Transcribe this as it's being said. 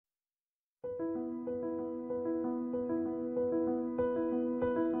Good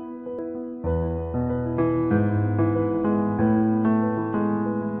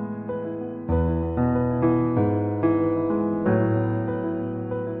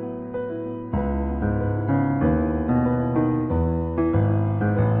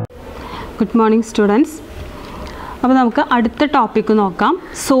morning students. അപ്പോൾ നമുക്ക് അടുത്ത ടോപ്പിക്ക് നോക്കാം.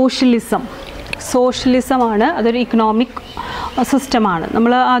 സോഷ്യലിസം. സോഷ്യലിസമാണ്, അതൊരു ഇക്കണോമിക് സിസ്റ്റമാണ്.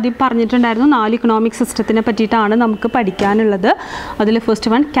 നമ്മൾ ആദ്യം പറഞ്ഞിട്ടുണ്ടായിരുന്നു 4 ഇക്കണോമിക് സിസ്റ്റത്തിനെ പറ്റിയിട്ടാണ് നമുക്ക് പഠിക്കാനുള്ളത്. അതിൽ ഫസ്റ്റ്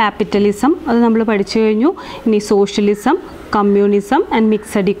വൺ ക്യാപിറ്റലിസം, അത് നമ്മൾ പഠിച്ചു കഴിഞ്ഞു. ഇനി socialism, communism and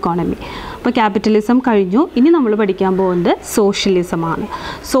mixed economy. അപ്പോൾ ക്യാപിറ്റലിസം കഴിഞ്ഞു. ഇനി നമ്മൾ പഠിക്കാൻ പോകുന്നത് സോഷ്യലിസമാണ്.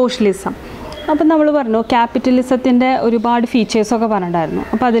 സോഷ്യലിസം അപ്പം നമ്മൾ പറഞ്ഞു ക്യാപിറ്റലിസത്തിൻ്റെ ഒരുപാട് ഫീച്ചേഴ്സൊക്കെ പറഞ്ഞിട്ടുണ്ടായിരുന്നു.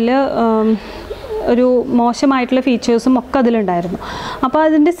 അപ്പോൾ അതിൽ ഒരു മോശമായിട്ടുള്ള ഫീച്ചേഴ്സും ഒക്കെ അതിലുണ്ടായിരുന്നു. അപ്പോൾ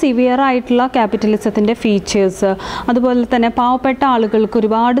അതിൻ്റെ സിവിയറായിട്ടുള്ള ക്യാപിറ്റലിസത്തിൻ്റെ ഫീച്ചേഴ്സ്, അതുപോലെ തന്നെ പാവപ്പെട്ട ആളുകൾക്ക്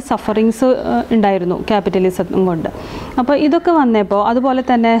ഒരുപാട് സഫറിങ്സ് ഉണ്ടായിരുന്നു ക്യാപിറ്റലിസം കൊണ്ട്. അപ്പോൾ ഇതൊക്കെ വന്നപ്പോൾ അതുപോലെ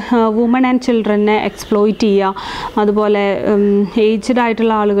തന്നെ വുമൺ ആൻഡ് ചിൽഡ്രനെ എക്സ്പ്ലോയിറ്റ് ചെയ്യുക, അതുപോലെ ഏജ്ഡ്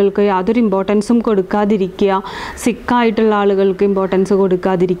ആയിട്ടുള്ള ആളുകൾക്ക് യാതൊരു ഇമ്പോർട്ടൻസും കൊടുക്കാതിരിക്കുക, സിക്കായിട്ടുള്ള ആളുകൾക്ക് ഇമ്പോർട്ടൻസ്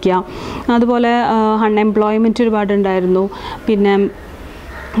കൊടുക്കാതിരിക്കുക, അതുപോലെ അൺഎംപ്ലോയ്മെൻറ്റ് ഒരുപാടുണ്ടായിരുന്നു. പിന്നെ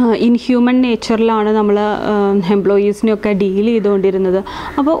ഇൻഹ്യൂമൻ നേച്ചറിലാണ് നമ്മൾ എംപ്ലോയീസിനെയൊക്കെ ഡീൽ ചെയ്തുകൊണ്ടിരുന്നത്.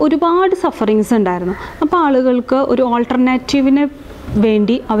 അപ്പോൾ ഒരുപാട് സഫറിങ്സ് ഉണ്ടായിരുന്നു. അപ്പോൾ ആളുകൾക്ക് ഒരു ഓൾട്ടർനേറ്റീവിന്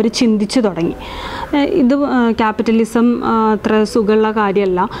വേണ്ടി അവർ ചിന്തിച്ചു തുടങ്ങി. ഇത് ക്യാപിറ്റലിസം അത്ര സുഖമുള്ള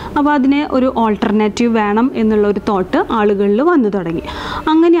കാര്യമല്ല, അപ്പോൾ അതിനെ ഒരു ഓൾട്ടർനേറ്റീവ് വേണം എന്നുള്ളൊരു തോട്ട് ആളുകളിൽ വന്നു തുടങ്ങി.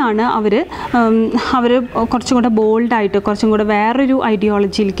 അങ്ങനെയാണ് അവർ കുറച്ചും കൂടെ ബോൾഡായിട്ട് കുറച്ചും കൂടെ വേറൊരു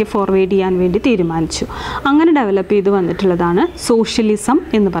ഐഡിയോളജിയിലേക്ക് ഫോർവേഡ് ചെയ്യാൻ വേണ്ടി തീരുമാനിച്ചു. അങ്ങനെ ഡെവലപ്പ് ചെയ്ത് വന്നിട്ടുള്ളതാണ് സോഷ്യലിസം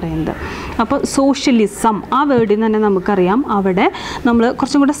എന്ന് പറയുന്നത്. അപ്പോൾ സോഷ്യലിസം ആ വേർഡിൽ നിന്ന് തന്നെ നമുക്കറിയാം, അവിടെ നമ്മൾ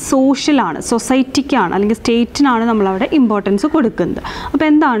കുറച്ചും കൂടെ സോഷ്യലാണ്, സൊസൈറ്റിക്കാണ് അല്ലെങ്കിൽ സ്റ്റേറ്റിനാണ് നമ്മളവിടെ ഇമ്പോർട്ടൻസ് കൊടുക്കുന്നത്. അപ്പോൾ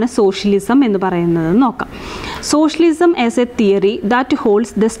എന്താണ് സോഷ്യലിസം എന്ന് പറയുന്നത് നോക്കാം. Socialism as A theory that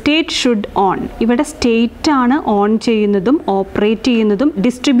holds the state should on. ഇവിടെ സ്റ്റേറ്റാണ് ഓൺ ചെയ്യുന്നതും ഓപ്പറേറ്റ് ചെയ്യുന്നതും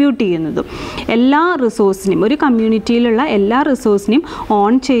ഡിസ്ട്രിബ്യൂട്ട് ചെയ്യുന്നതും. എല്ലാ റിസോഴ്സിനെയും, ഒരു കമ്മ്യൂണിറ്റിയിലുള്ള എല്ലാ റിസോഴ്സിനെയും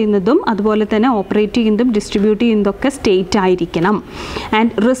ഓൺ ചെയ്യുന്നതും അതുപോലെ തന്നെ ഓപ്പറേറ്റ് ചെയ്യുന്നതും ഡിസ്ട്രിബ്യൂട്ട് ചെയ്യുന്നതൊക്കെ സ്റ്റേറ്റ് ആയിരിക്കണം.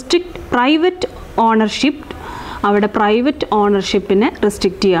 ആൻഡ് റെസ്ട്രിക്റ്റ് പ്രൈവറ്റ് ഓണർഷിപ്പ്, അവിടെ പ്രൈവറ്റ് ഓണർഷിപ്പിനെ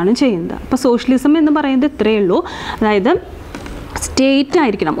റെസ്ട്രിക്റ്റ് ചെയ്യുകയാണ് ചെയ്യുന്നത്. അപ്പോൾ സോഷ്യലിസം എന്ന് പറയുന്നത് ഇത്രയേ ഉള്ളൂ. അതായത് സ്റ്റേറ്റ്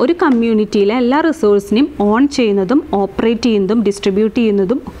ആയിരിക്കണം, ഒരു കമ്മ്യൂണിറ്റിയിലെ എല്ലാ റിസോഴ്സിനെയും ഓൺ ചെയ്യുന്നതും ഓപ്പറേറ്റ് ചെയ്യുന്നതും ഡിസ്ട്രിബ്യൂട്ട്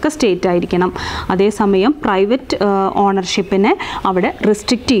ചെയ്യുന്നതും ഒക്കെ സ്റ്റേറ്റ് ആയിരിക്കണം. അതേസമയം പ്രൈവറ്റ് ഓണർഷിപ്പിനെ അവിടെ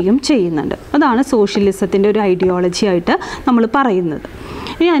റെസ്ട്രിക്റ്റ് ചെയ്യുകയും ചെയ്യുന്നുണ്ട്. അതാണ് സോഷ്യലിസത്തിൻ്റെ ഒരു ഐഡിയോളജി ആയിട്ട് നമ്മൾ പറയുന്നത്.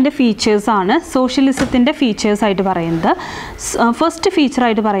 ഇനി അതിൻ്റെ ഫീച്ചേഴ്സാണ് സോഷ്യലിസത്തിൻ്റെ ഫീച്ചേഴ്സായിട്ട് പറയുന്നത്. ഫസ്റ്റ്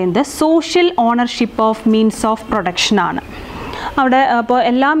ഫീച്ചറായിട്ട് പറയുന്നത് social ownership of means of പ്രൊഡക്ഷനാണ്. അവിടെ അപ്പോൾ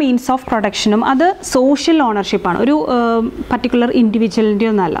എല്ലാ മീൻസ് ഓഫ് പ്രൊഡക്ഷനും അത് സോഷ്യൽ ഓണർഷിപ്പാണ്, ഒരു പർട്ടിക്കുലർ ഇൻഡിവിജ്വലിൻ്റെ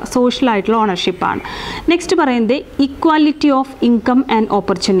ഒന്നല്ല, സോഷ്യലായിട്ടുള്ള ഓണർഷിപ്പാണ്. നെക്സ്റ്റ് പറയുന്നത് equality of income and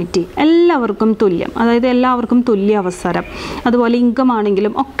opportunity, എല്ലാവർക്കും തുല്യം, അതായത് എല്ലാവർക്കും തുല്യ അവസരം, അതുപോലെ ഇൻകം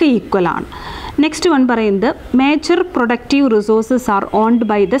ആണെങ്കിലും ഒക്കെ ഈക്വലാണ്. നെക്സ്റ്റ് വൺ പറയുന്നത് major productive resources R owned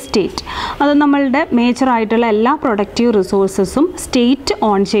by the state. അത് നമ്മളുടെ മേജറായിട്ടുള്ള എല്ലാ പ്രൊഡക്റ്റീവ് റിസോഴ്സസും സ്റ്റേറ്റ്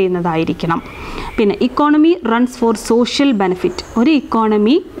ഓൺ ചെയ്യുന്നതായിരിക്കണം. പിന്നെ economy runs four social benefit, ഒരു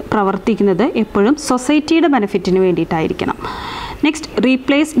ഇക്കോണമി പ്രവർത്തിക്കുന്നത് എപ്പോഴും സൊസൈറ്റിയുടെ ബെനിഫിറ്റിന് വേണ്ടിയിട്ടായിരിക്കണം. Next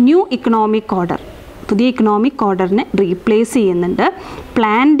replace new economic order, പുതിയ ഇക്കണോമിക് ഓർഡറിനെ റീപ്ലേസ് ചെയ്യുന്നുണ്ട്.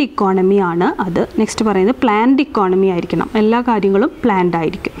 പ്ലാൻഡ് ഇക്കോണമിയാണ് അത്. നെക്സ്റ്റ് പറയുന്നത് പ്ലാൻഡ് ഇക്കോണമി ആയിരിക്കണം, എല്ലാ കാര്യങ്ങളും പ്ലാൻഡ്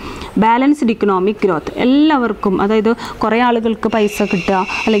ആയിരിക്കും. ബാലൻസ്ഡ് ഇക്കണോമിക് ഗ്രോത്ത്, എല്ലാവർക്കും, അതായത് കുറേ ആളുകൾക്ക് പൈസ കിട്ടുക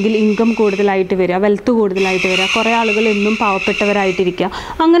അല്ലെങ്കിൽ ഇൻകം കൂടുതലായിട്ട് വരിക, വെൽത്ത് കൂടുതലായിട്ട് വരിക, കുറേ ആളുകൾ എന്നും പാവപ്പെട്ടവരായിട്ടിരിക്കുക,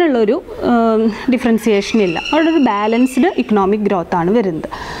 അങ്ങനെയുള്ളൊരു ഡിഫറൻസിയേഷൻ ഇല്ല. അവിടെ ഒരു ബാലൻസ്ഡ് ഇക്കണോമിക് ഗ്രോത്ത് ആണ് വരുന്നത്.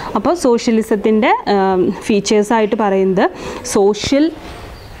 അപ്പോൾ സോഷ്യലിസത്തിൻ്റെ ഫീച്ചേഴ്സായിട്ട് പറയുന്നത് സോഷ്യൽ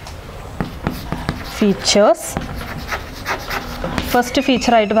ഫീച്ചേഴ്സ്. ഫസ്റ്റ്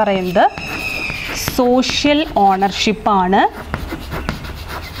ഫീച്ചറായിട്ട് പറയുന്നത് social ഓണർഷിപ്പാണ്.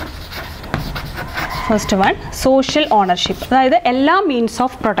 First one social ownership, അതായത് എല്ലാ മീൻസ്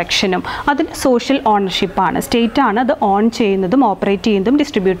ഓഫ് പ്രൊഡക്ഷനും അതിന് സോഷ്യൽ ഓണർഷിപ്പാണ്, സ്റ്റേറ്റാണ് അത് ഓൺ ചെയ്യുന്നതും ഓപ്പറേറ്റ് ചെയ്യുന്നതും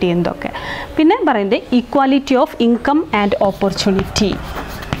ഡിസ്ട്രിബ്യൂട്ട് ചെയ്യുന്നതും ഒക്കെ. പിന്നെ പറയുന്നത് equality of income and opportunity,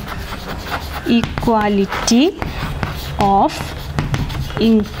 equality of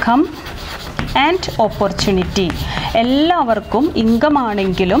income and opportunity, എല്ലാവർക്കും ഇൻകം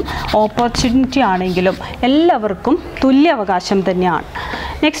ആണെങ്കിലും ഓപ്പർച്യൂണിറ്റി ആണെങ്കിലും എല്ലാവർക്കും തുല്യാവകാശം തന്നെയാണ്.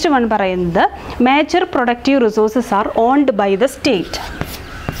 നെക്സ്റ്റ് വൺ പറയുന്നത് major productive resources R owned by the state.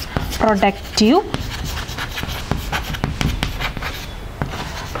 Productive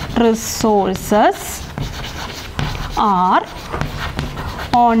resources R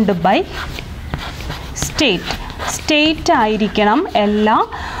owned by state. State ആയിരിക്കണം എല്ലാ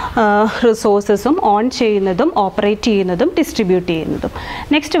റിസോഴ്സസും ഓൺ ചെയ്യുന്നതും ഓപ്പറേറ്റ് ചെയ്യുന്നതും ഡിസ്ട്രിബ്യൂട്ട് ചെയ്യുന്നതും.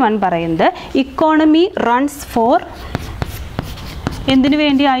 നെക്സ്റ്റ് വൺ പറയുന്നത് ഇക്കോണമി റൺസ് ഫോർ എന്തിനു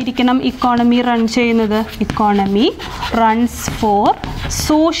വേണ്ടി ആയിരിക്കണം ഇക്കോണമി റൺ ചെയ്യുന്നത്? Economy runs four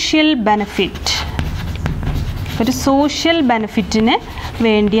social benefit. ഒരു സോഷ്യൽ ബെനിഫിറ്റിന്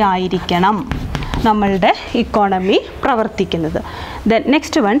വേണ്ടി ആയിരിക്കണം നമ്മളുടെ ഇക്കോണമി പ്രവർത്തിക്കുന്നത്. Then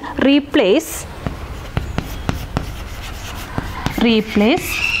next one replace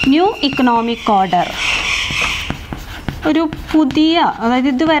new economic order. ഒരു പുതിയ, അതായത്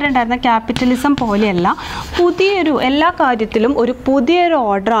ഇതുവരെ ഉണ്ടായിരുന്ന ക്യാപിറ്റലിസം പോലെയല്ല, പുതിയൊരു എല്ലാ കാര്യത്തിലും ഒരു പുതിയൊരു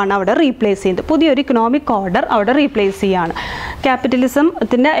ഓർഡറാണ് അവിടെ റീപ്ലേസ് ചെയ്യുന്നത്. പുതിയൊരു ഇക്കണോമിക് ഓർഡർ അവിടെ റീപ്ലേസ് ചെയ്യുകയാണ്.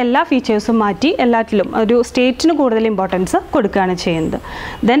 ക്യാപിറ്റലിസത്തിൻ്റെ എല്ലാ ഫീച്ചേഴ്സും മാറ്റി എല്ലാറ്റിലും ഒരു സ്റ്റേറ്റിന് കൂടുതൽ ഇമ്പോർട്ടൻസ് കൊടുക്കുകയാണ് ചെയ്യുന്നത്.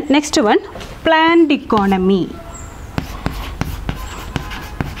 Then next one planned economy.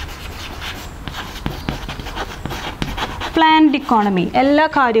 Planned economy എല്ലാ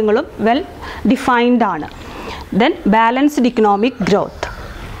കാര്യങ്ങളും വെൽ ഡിഫൈൻഡ് ആണ്. Then balanced economic growth.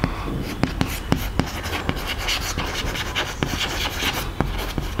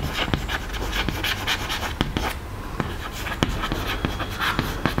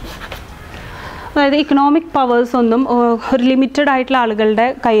 അതായത് ഇക്കണോമിക് പവേഴ്സ് ഒന്നും ഒരു ലിമിറ്റഡ് ആയിട്ടുള്ള ആളുകളുടെ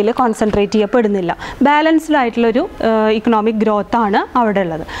കയ്യിൽ കോൺസെൻട്രേറ്റ് ചെയ്യപ്പെടുന്നില്ല. ബാലൻസ്ഡ് ആയിട്ടുള്ളൊരു ഇക്കണോമിക് ഗ്രോത്ത് ആണ് അവിടെ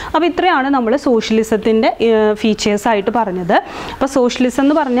ഉള്ളത്. അപ്പോൾ ഇത്രയാണ് നമ്മൾ സോഷ്യലിസത്തിൻ്റെ ഫീച്ചേഴ്സായിട്ട് പറഞ്ഞത്. അപ്പോൾ സോഷ്യലിസം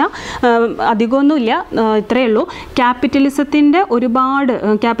എന്ന് പറഞ്ഞാൽ അധികമൊന്നുമില്ല, ഇത്രയേ ഉള്ളൂ. ക്യാപിറ്റലിസത്തിൻ്റെ ഒരുപാട്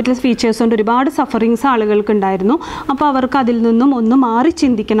ക്യാപിറ്റലിസ്റ്റ് ഫീച്ചേഴ്സ് കൊണ്ട് ഒരുപാട് സഫറിങ്സ് ആളുകൾക്ക് ഉണ്ടായിരുന്നു. അപ്പോൾ അവർക്ക് അതിൽ നിന്നും ഒന്ന് മാറി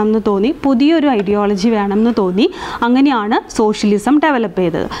ചിന്തിക്കണം എന്ന് തോന്നി, പുതിയൊരു ഐഡിയോളജി വേണം എന്ന് തോന്നി. അങ്ങനെയാണ് സോഷ്യലിസം ഡെവലപ്പ്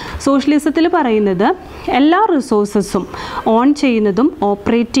ചെയ്തത്. സോഷ്യലിസത്തിൽ പറയുന്നത് എല്ലാ റിസോഴ്സസും ഓൺ ചെയ്യുന്നതും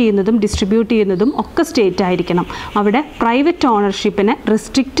ഓപ്പറേറ്റ് ചെയ്യുന്നതും ഡിസ്ട്രിബ്യൂട്ട് ചെയ്യുന്നതും ഒക്കെ സ്റ്റേറ്റ് ആയിരിക്കണം. അവിടെ പ്രൈവറ്റ് ഓണർഷിപ്പിനെ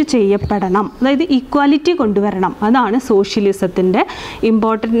റെസ്ട്രിക്റ്റ് ചെയ്യപ്പെടണം. അതായത് ഈക്വാലിറ്റി കൊണ്ടുവരണം. അതാണ് സോഷ്യലിസത്തിൻ്റെ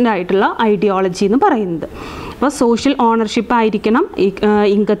ഇമ്പോർട്ടൻ്റ് ആയിട്ടുള്ള ഐഡിയോളജി എന്ന് പറയുന്നത്. അപ്പോൾ സോഷ്യൽ ഓണർഷിപ്പ് ആയിരിക്കണം,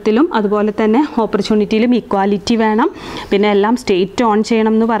 ഇൻകത്തിലും അതുപോലെ തന്നെ ഓപ്പർച്യൂണിറ്റിയിലും ഈക്വാലിറ്റി വേണം. പിന്നെ എല്ലാം സ്റ്റേറ്റ് ഓൺ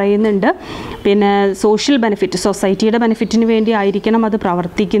ചെയ്യണം എന്ന് പറയുന്നുണ്ട്. പിന്നെ സോഷ്യൽ ബെനിഫിറ്റ്, സൊസൈറ്റിയുടെ ബെനിഫിറ്റിന് വേണ്ടി ആയിരിക്കണം അത്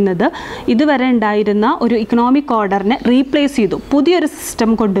പ്രവർത്തിക്കുന്നത്. ഇതുവരെ ഉണ്ടായിരുന്ന ഒരു ഇക്കണോമിക് ഓർഡറിനെ റീപ്ലേസ് ചെയ്തു, പുതിയൊരു സിസ്റ്റം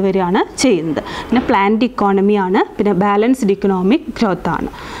കൊണ്ടുവരികയാണ് ചെയ്യുന്നത്. പിന്നെ പ്ലാൻഡ് ഇക്കോണമിയാണ്, പിന്നെ ബാലൻസ്ഡ് ഇക്കണോമിക് ഗ്രോത്ത്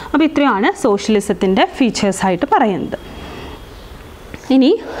ആണ്. അപ്പോൾ ഇത്രയാണ് സോഷ്യലിസത്തിൻ്റെ ഫീച്ചേഴ്സായിട്ട് പറയുന്നത്. ഇനി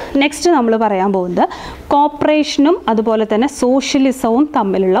നെക്സ്റ്റ് നമ്മൾ പറയാൻ പോകുന്നത് കോപ്പറേഷനും അതുപോലെ തന്നെ സോഷ്യലിസവും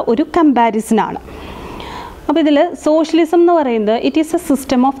തമ്മിലുള്ള ഒരു കമ്പാരിസനാണ്. അപ്പോൾ ഇതിൽ സോഷ്യലിസം എന്ന് പറയുന്നത് it is A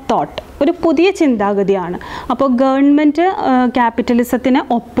system of thought, ഒരു പുതിയ ചിന്താഗതിയാണ്. അപ്പോൾ ഗവൺമെൻറ് ക്യാപിറ്റലിസത്തിനെ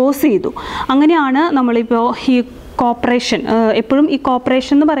ഒപ്പോസ് ചെയ്തു. അങ്ങനെയാണ് നമ്മളിപ്പോൾ ഈ കോപ്പറേഷൻ, എപ്പോഴും ഈ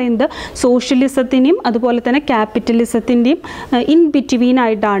കോപ്പറേഷൻ എന്ന് പറയുന്നത് സോഷ്യലിസത്തിൻ്റെയും അതുപോലെ തന്നെ ക്യാപിറ്റലിസത്തിൻ്റെയും ഇൻ ബിറ്റ്വീൻ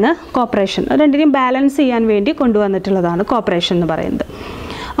ആയിട്ടാണ് കോപ്പറേഷൻ. രണ്ടിനെയും ബാലൻസ് ചെയ്യാൻ വേണ്ടി കൊണ്ടുവന്നിട്ടുള്ളതാണ് കോപ്പറേഷൻ എന്ന് പറയുന്നത്.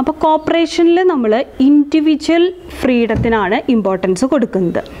 അപ്പോൾ കോപ്പറേഷനിൽ നമ്മൾ ഇൻഡിവിജ്വൽ ഫ്രീഡത്തിനാണ് ഇമ്പോർട്ടൻസ്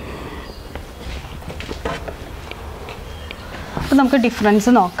കൊടുക്കുന്നത്. അപ്പോൾ നമുക്ക്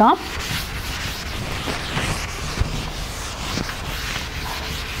ഡിഫറൻസ് നോക്കാം.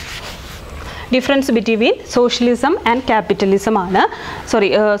 Difference between socialism and capitalism ആണ്,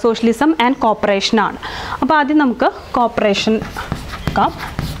 സോഷ്യലിസം ആൻഡ് കോപ്പറേഷൻ ആണ്. അപ്പോൾ ആദ്യം നമുക്ക് കോപ്പറേഷൻ നോക്കാം.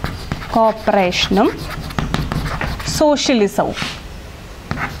 കോപ്പറേഷനും സോഷ്യലിസവും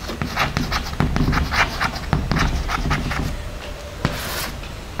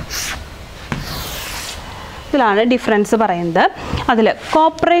ഇതിലാണ് ഡിഫറൻസ് പറയുന്നത്. അതിൽ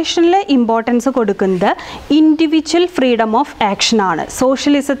കോപ്പറേഷനിൽ ഇമ്പോർട്ടൻസ് കൊടുക്കുന്നത് ഇൻഡിവിജ്വൽ ഫ്രീഡം ഓഫ് ആക്ഷൻ ആണ്.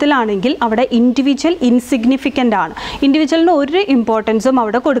 സോഷ്യലിസത്തിലാണെങ്കിൽ അവിടെ ഇൻഡിവിജ്വൽ ഇൻസിഗ്നിഫിക്കൻ്റ് ആണ്. ഇൻഡിവിജ്വലിന് ഒരു ഇമ്പോർട്ടൻസും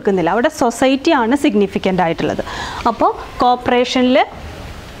അവിടെ കൊടുക്കുന്നില്ല, അവിടെ സൊസൈറ്റിയാണ് സിഗ്നിഫിക്കൻ്റ് ആയിട്ടുള്ളത്. അപ്പോൾ കോപ്പറേഷനിൽ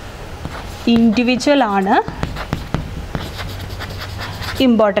ഇൻഡിവിജ്വൽ ആണ്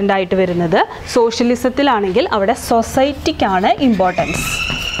ഇമ്പോർട്ടൻ്റ് ആയിട്ട് വരുന്നത്. സോഷ്യലിസത്തിലാണെങ്കിൽ അവിടെ സൊസൈറ്റിക്കാണ്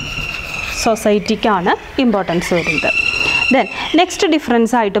ഇമ്പോർട്ടൻസ് വരുന്നത്. ദെൻ നെക്സ്റ്റ്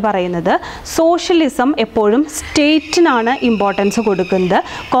ഡിഫറൻസ് ആയിട്ട് പറയുന്നത് സോഷ്യലിസം എപ്പോഴും സ്റ്റേറ്റിനാണ് ഇമ്പോർട്ടൻസ് കൊടുക്കുന്നത്.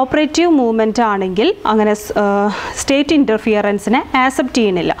 കോപ്പറേറ്റീവ് മൂവ്മെൻറ്റ് ആണെങ്കിൽ അങ്ങനെ സ്റ്റേറ്റ് ഇൻ്റർഫിയറൻസിനെ ആക്സെപ്റ്റ്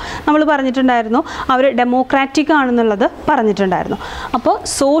ചെയ്യുന്നില്ല. നമ്മൾ പറഞ്ഞിട്ടുണ്ടായിരുന്നു അവർ ഡെമോക്രാറ്റിക് ആണെന്നുള്ളത് പറഞ്ഞിട്ടുണ്ടായിരുന്നു. അപ്പോൾ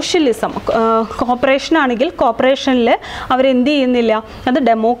സോഷ്യലിസം കോപ്പറേഷൻ ആണെങ്കിൽ കോപ്പറേഷനിൽ അവരെന്ത് ചെയ്യുന്നില്ല, അത്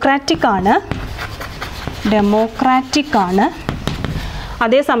ഡെമോക്രാറ്റിക് ആണ്.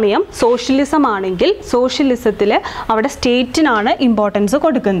 അതേസമയം സോഷ്യലിസം ആണെങ്കിൽ സോഷ്യലിസത്തിൽ അവിടെ സ്റ്റേറ്റിനാണ് ഇമ്പോർട്ടൻസ്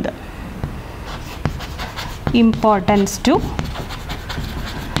കൊടുക്കുന്നത്. Importance to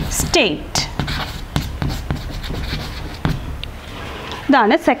state.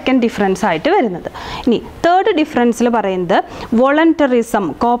 ഇതാണ് സെക്കൻഡ് ഡിഫറൻസ് ആയിട്ട് വരുന്നത്. ഇനി തേർഡ് ഡിഫറൻസിൽ പറയുന്നത് വോളണ്ടറിസം.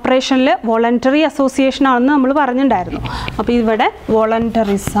 കോർപ്പറേഷനിൽ വോളണ്ടറി അസോസിയേഷൻ ആണെന്ന് നമ്മൾ പറഞ്ഞിട്ടുണ്ടായിരുന്നു. അപ്പോൾ ഇവിടെ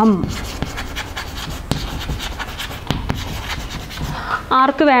വോളണ്ടറിസം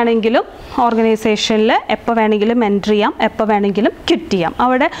ആർക്ക് വേണമെങ്കിലും ഓർഗനൈസേഷനിൽ എപ്പോൾ വേണമെങ്കിലും എൻട്രി ചെയ്യാം, എപ്പോൾ വേണമെങ്കിലും ക്വിറ്റ് ചെയ്യാം.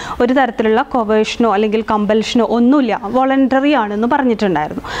 അവിടെ ഒരു തരത്തിലുള്ള കൊവേഷനോ അല്ലെങ്കിൽ കമ്പൽഷനോ ഒന്നുമില്ല, വോളണ്ടറി ആണെന്ന്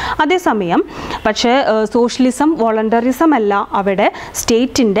പറഞ്ഞിട്ടുണ്ടായിരുന്നു. അതേസമയം പക്ഷേ സോഷ്യലിസം വോളണ്ടറിസം അല്ല, അവിടെ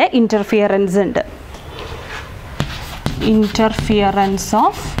സ്റ്റേറ്റിൻ്റെ ഇൻ്റർഫിയറൻസ് ഉണ്ട്. Interference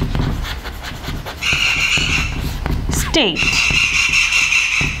of state.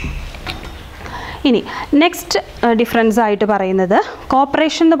 ഇനി നെക്സ്റ്റ് ഡിഫറൻസ് ആയിട്ട് പറയുന്നത്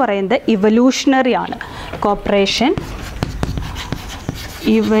കോർപ്പറേഷൻ എന്ന് പറയുന്നത് ഇവല്യൂഷണറി ആണ്. കോർപ്പറേഷൻ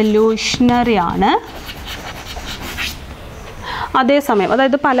ഇവല്യൂഷണറി ആണ്. അതേസമയം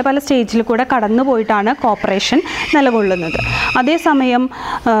അതായത് പല പല സ്റ്റേജിൽ കൂടെ കടന്നു പോയിട്ടാണ് കോർപ്പറേഷൻ നിലകൊള്ളുന്നത്. അതേസമയം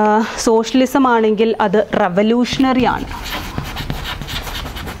സോഷ്യലിസം ആണെങ്കിൽ അത് റവല്യൂഷണറി ആണ്.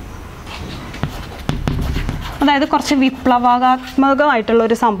 അതായത് കുറച്ച്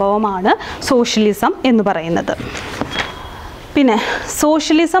വിപ്ലവാത്മകമായിട്ടുള്ളൊരു സംഭവമാണ് സോഷ്യലിസം എന്ന് പറയുന്നത്. പിന്നെ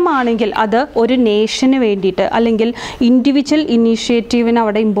സോഷ്യലിസം ആണെങ്കിൽ അത് ഒരു നേഷന് വേണ്ടിയിട്ട് അല്ലെങ്കിൽ ഇൻഡിവിജ്വൽ ഇനീഷ്യേറ്റീവിന്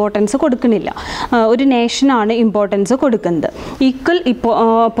അവിടെ ഇമ്പോർട്ടൻസ് കൊടുക്കുന്നില്ല. ഒരു നേഷനാണ് ഇമ്പോർട്ടൻസ് കൊടുക്കുന്നത്. ഈക്വൽ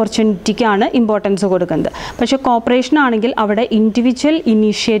ഓപ്പർച്യൂണിറ്റിക്കാണ് ഇമ്പോർട്ടൻസ് കൊടുക്കുന്നത്. പക്ഷേ കോർപ്പറേഷൻ ആണെങ്കിൽ അവിടെ ഇൻഡിവിജ്വൽ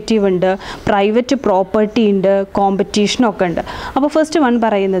ഇനീഷ്യേറ്റീവ് ഉണ്ട്, പ്രൈവറ്റ് പ്രോപ്പർട്ടി ഉണ്ട്, കോമ്പറ്റീഷനൊക്കെ ഉണ്ട്. അപ്പോൾ ഫസ്റ്റ് വൺ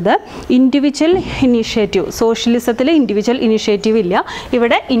പറയുന്നത് ഇൻഡിവിജ്വൽ ഇനീഷ്യേറ്റീവ്. സോഷ്യലിസത്തിൽ ഇൻഡിവിജ്വൽ ഇനീഷ്യേറ്റീവ് ഇല്ല,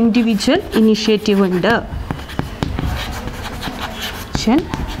 ഇവിടെ ഇൻഡിവിജ്വൽ ഇനീഷ്യേറ്റീവ് ഉണ്ട്.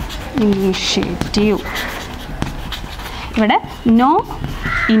 ഇനീഷ്യേറ്റീവ് ഇവിടെ നോ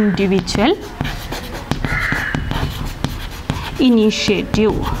ഇൻഡിവിജ്വൽ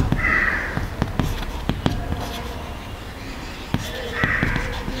ഇനീഷ്യേറ്റീവ്.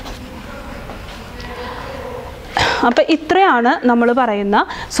 അപ്പോൾ ഇത്രയാണ് നമ്മൾ പറയുന്ന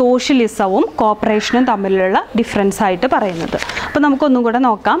സോഷ്യലിസവും കോർപ്പറേഷനും തമ്മിലുള്ള ഡിഫറൻസ് ആയിട്ട് പറയുന്നത്. അപ്പോൾ നമുക്കൊന്നും കൂടെ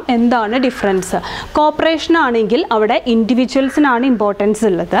നോക്കാം എന്താണ് ഡിഫറൻസ്. കോർപ്പറേഷൻ ആണെങ്കിൽ അവിടെ ഇൻഡിവിജ്വൽസിനാണ് ഇമ്പോർട്ടൻസ്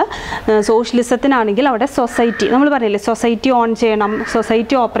ഉള്ളത്. സോഷ്യലിസത്തിനാണെങ്കിൽ അവിടെ സൊസൈറ്റി, നമ്മൾ പറയില്ലേ സൊസൈറ്റി ഓൺ ചെയ്യണം,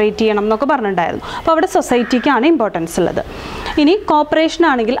 സൊസൈറ്റി ഓപ്പറേറ്റ് ചെയ്യണം എന്നൊക്കെ പറഞ്ഞിട്ടുണ്ടായിരുന്നു. അപ്പോൾ അവിടെ സൊസൈറ്റിക്കാണ് ഇമ്പോർട്ടൻസ് ഉള്ളത്. ഇനി കോർപ്പറേഷൻ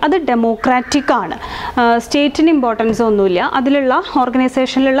ആണെങ്കിൽ അത് ഡെമോക്രാറ്റിക് ആണ്. സ്റ്റേറ്റിന് ഇമ്പോർട്ടൻസ് ഒന്നുമില്ല, അതിലുള്ള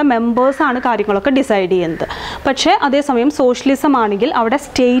ഓർഗനൈസേഷനിലുള്ള മെമ്പേഴ്സാണ് കാര്യങ്ങളൊക്കെ ഡിസൈഡ് ചെയ്യുന്നത്. പക്ഷേ അതേസമയം സോഷ്യലിസം ആണെങ്കിൽ അവിടെ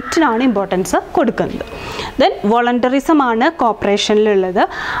സ്റ്റേറ്റിനാണ് ഇമ്പോർട്ടൻസ് കൊടുക്കുന്നത്. ദെൻ വോളണ്ടറിസം ആണ് കോർപ്പറേഷനിലുള്ളത്.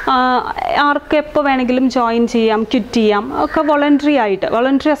 ആർക്ക് എപ്പോൾ വേണമെങ്കിലും ജോയിൻ ചെയ്യാം, ക്വിറ്റ് ചെയ്യാം ഒക്കെ വോളണ്ടറി ആയിട്ട്,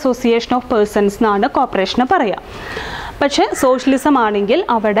 വോളണ്ടറി അസോസിയേഷൻ ഓഫ് പേഴ്സൺസ് എന്നാണ് കോർപ്പറേഷനെ പറയുക. പക്ഷേ സോഷ്യലിസം ആണെങ്കിൽ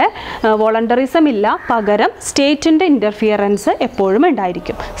അവിടെ വോളണ്ടറിസം ഇല്ല, പകരം സ്റ്റേറ്റിൻ്റെ ഇൻ്റർഫിയറൻസ് എപ്പോഴും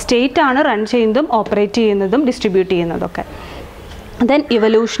ഉണ്ടായിരിക്കും. സ്റ്റേറ്റാണ് റൺ ചെയ്യുന്നതും ഓപ്പറേറ്റ് ചെയ്യുന്നതും ഡിസ്ട്രിബ്യൂട്ട് ചെയ്യുന്നതൊക്കെ. ദെൻ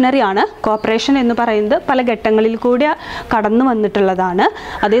ഇവല്യൂഷണറി ആണ്. കോർപ്പറേഷൻ എന്ന് പറയുന്നത് പല ഘട്ടങ്ങളിൽ കൂടി കടന്നു വന്നിട്ടുള്ളതാണ്.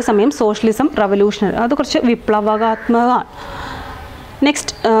 അതേസമയം സോഷ്യലിസം റവല്യൂഷണറി, അത് കുറച്ച് വിപ്ലവാത്മകമാണ്.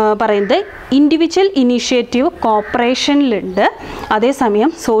 നെക്സ്റ്റ് പറയുന്നത് ഇൻഡിവിജ്വൽ ഇനീഷ്യേറ്റീവ് കോർപ്പറേഷനിലുണ്ട്,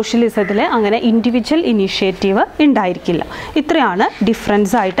 അതേസമയം സോഷ്യലിസത്തിൽ അങ്ങനെ ഇൻഡിവിജ്വൽ ഇനീഷ്യേറ്റീവ് ഉണ്ടായിരിക്കില്ല. ഇത്രയാണ്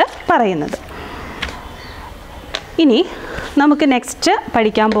ഡിഫറൻസ് ആയിട്ട് പറയുന്നത്. ഇനി നമുക്ക് നെക്സ്റ്റ്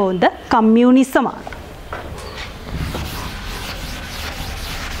പഠിക്കാൻ പോകുന്നത് കമ്മ്യൂണിസമാണ്.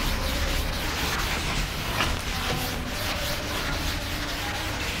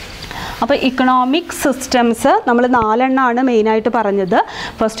 അപ്പോൾ ഇക്കണോമിക് സിസ്റ്റംസ് നമ്മൾ 4 എണ്ണമാണ് മെയിനായിട്ട് പറഞ്ഞത്.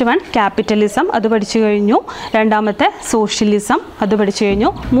 ഫസ്റ്റ് വൺ ക്യാപിറ്റലിസം, അത് പഠിച്ചു കഴിഞ്ഞു. രണ്ടാമത്തെ സോഷ്യലിസം, അത് പഠിച്ചു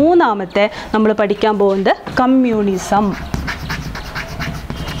കഴിഞ്ഞു. മൂന്നാമത്തെ നമ്മൾ പഠിക്കാൻ പോകുന്നത് കമ്മ്യൂണിസം.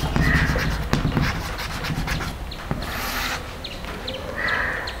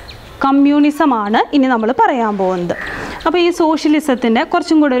 കമ്മ്യൂണിസമാണ് ഇനി നമ്മൾ പറയാൻ പോകുന്നത്. അപ്പോൾ ഈ സോഷ്യലിസത്തിൻ്റെ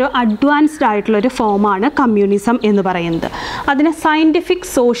കുറച്ചും കൂടെ ഒരു അഡ്വാൻസ്ഡ് ആയിട്ടുള്ളൊരു ഫോമാണ് കമ്മ്യൂണിസം എന്ന് പറയുന്നത്. അതിനെ സയൻറ്റിഫിക്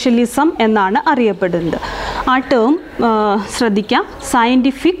സോഷ്യലിസം എന്നാണ് അറിയപ്പെടുന്നത്. ആ ടേം ശ്രദ്ധിക്കാം,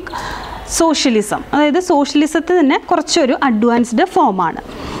 സയൻറ്റിഫിക് സോഷ്യലിസം. അതായത് സോഷ്യലിസത്തിൽ തന്നെ കുറച്ചൊരു അഡ്വാൻസ്ഡ് ഫോമാണ്.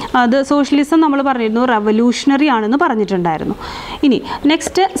 അത് സോഷ്യലിസം നമ്മൾ പറഞ്ഞിരുന്നു റവല്യൂഷണറി ആണെന്ന് പറഞ്ഞിട്ടുണ്ടായിരുന്നു. ഇനി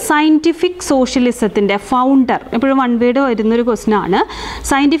നെക്സ്റ്റ് സയൻറ്റിഫിക് സോഷ്യലിസത്തിൻ്റെ ഫൗണ്ടർ, എപ്പോഴും വൺ വേർഡ് വരുന്നൊരു ക്വസ്റ്റ്യൻ ആണ്.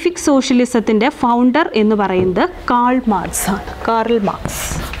 സയൻറ്റിഫിക് സോഷ്യലിസത്തിൻ്റെ ഫൗണ്ടർ എന്ന് പറയുന്നത് കാൾ മാർക്സ് ആണ്. കാർൽ മാർക്സ്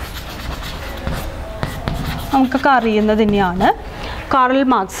നമുക്കൊക്കെ അറിയുന്നത് തന്നെയാണ്. കാർൽ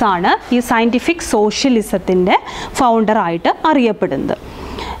മാർക്സ് ആണ് ഈ സയൻറ്റിഫിക് സോഷ്യലിസത്തിൻ്റെ ഫൗണ്ടറായിട്ട് അറിയപ്പെടുന്നത്.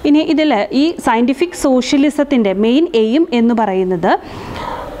 ഇനി ഇതിൽ ഈ സയൻറ്റിഫിക് സോഷ്യലിസത്തിൻ്റെ മെയിൻ എയിം എന്ന് പറയുന്നത്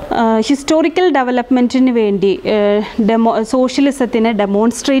ഹിസ്റ്റോറിക്കൽ ഡെവലപ്മെൻറ്റിന് വേണ്ടി സോഷ്യലിസത്തിനെ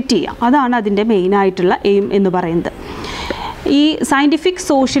ഡെമോൺസ്ട്രേറ്റ് ചെയ്യുക, അതാണ് അതിൻ്റെ മെയിനായിട്ടുള്ള എയിം എന്ന് പറയുന്നത്. ഈ സയൻറ്റിഫിക്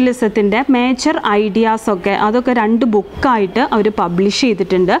സോഷ്യലിസത്തിൻ്റെ മേജർ ഐഡിയാസൊക്കെ അതൊക്കെ 2 ബുക്കായിട്ട് അവർ പബ്ലിഷ്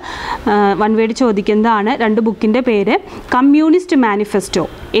ചെയ്തിട്ടുണ്ട്. വൺ വേഡ് ചോദിക്കുന്നതാണ്. 2 ബുക്കിൻ്റെ പേര് കമ്മ്യൂണിസ്റ്റ് മാനിഫെസ്റ്റോ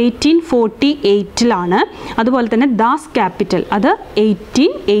 1848 അതുപോലെ തന്നെ ദാസ് ക്യാപിറ്റൽ അത്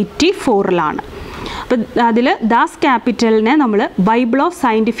 1884 അപ്പോൾ അതിൽ ദാസ് ക്യാപിറ്റലിനെ നമ്മൾ ബൈബിൾ ഓഫ്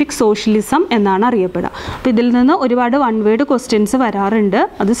സയൻറ്റിഫിക് സോഷ്യലിസം എന്നാണ് അറിയപ്പെടുക. അപ്പോൾ ഇതിൽ നിന്ന് ഒരുപാട് വൺ വേഡ് ക്വസ്റ്റ്യൻസ് വരാറുണ്ട്,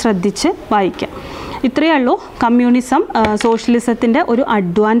 അത് ശ്രദ്ധിച്ച് വായിക്കാം. ഇത്രയേ ഉള്ളൂ. കമ്മ്യൂണിസം സോഷ്യലിസത്തിൻ്റെ ഒരു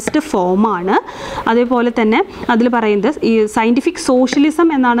അഡ്വാൻസ്ഡ് ഫോമാണ്. അതേപോലെ തന്നെ അതിൽ പറയുന്നത് ഈ സയൻറ്റിഫിക് സോഷ്യലിസം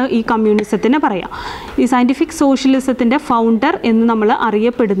എന്നാണ് ഈ കമ്മ്യൂണിസത്തിനെ പറയാം. ഈ സയൻറ്റിഫിക് സോഷ്യലിസത്തിൻ്റെ ഫൗണ്ടർ എന്ന് നമ്മൾ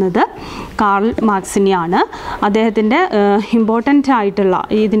അറിയപ്പെടുന്നത് കാൾ മാർക്സിനെയാണ്. അദ്ദേഹത്തിൻ്റെ ഇമ്പോർട്ടൻ്റ് ആയിട്ടുള്ള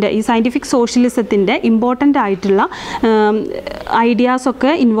ഈ സയൻറ്റിഫിക് സോഷ്യലിസത്തിൻ്റെ ഇമ്പോർട്ടൻ്റ് ആയിട്ടുള്ള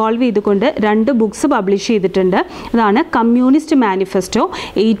ഐഡിയാസൊക്കെ ഇൻവോൾവ് ചെയ്തുകൊണ്ട് 2 ബുക്സ് പബ്ലിഷ് ചെയ്തിട്ടുണ്ട്. അതാണ് കമ്മ്യൂണിസ്റ്റ് മാനിഫെസ്റ്റോ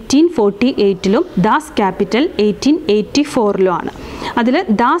 1848 ദാസ് ക്യാപിറ്റൽ 1884 അതിൽ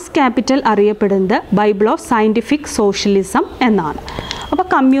ദാസ് ക്യാപിറ്റൽ അറിയപ്പെടുന്നത് ബൈബിൾ ഓഫ് സയൻറ്റിഫിക് സോഷ്യലിസം എന്നാണ്. അപ്പോൾ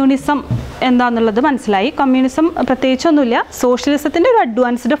കമ്മ്യൂണിസം എന്താണെന്നുള്ളത് മനസ്സിലായി. കമ്മ്യൂണിസം പ്രത്യേകിച്ചൊന്നുമില്ല, സോഷ്യലിസത്തിൻ്റെ ഒരു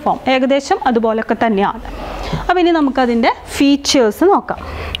അഡ്വാൻസ്ഡ് ഫോം, ഏകദേശം അതുപോലൊക്കെ തന്നെയാണ്. അപ്പോൾ ഇനി നമുക്കതിൻ്റെ ഫീച്ചേഴ്സ് നോക്കാം.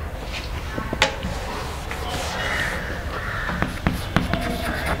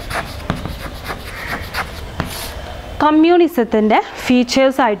 കമ്മ്യൂണിസത്തിൻ്റെ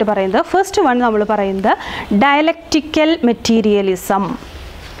ഫീച്ചേഴ്സായിട്ട് പറയുന്നത് ഫസ്റ്റ് വൺ നമ്മൾ പറയുന്നത് dialectical materialism.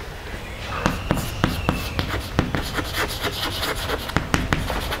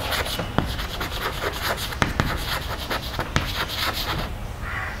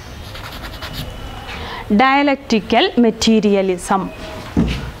 Dialectical materialism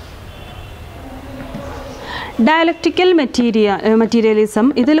dialectical materialism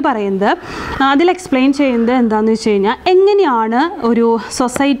ഇതിൽ പറയുന്നത് അതിൽ എക്സ്പ്ലെയിൻ ചെയ്യുന്നത് എന്താണെന്ന് വെച്ച് കഴിഞ്ഞാൽ എങ്ങനെയാണ് ഒരു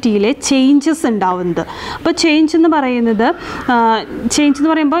സൊസൈറ്റിയിലെ ചേഞ്ചസ് ഉണ്ടാവുന്നത്. അപ്പോൾ ചേഞ്ച് എന്ന്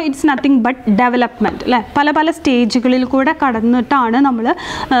പറയുമ്പോൾ ഇറ്റ്സ് നത്തിങ് ബട്ട് ഡെവലപ്മെൻറ്റ് അല്ലേ. പല പല സ്റ്റേജുകളിൽ കൂടെ കടന്നിട്ടാണ് നമ്മൾ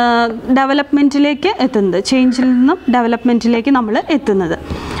ഡെവലപ്മെൻറ്റിലേക്ക് എത്തുന്നത്. ചേഞ്ചിൽ നിന്നും ഡെവലപ്മെൻറ്റിലേക്ക് നമ്മൾ എത്തുന്നത്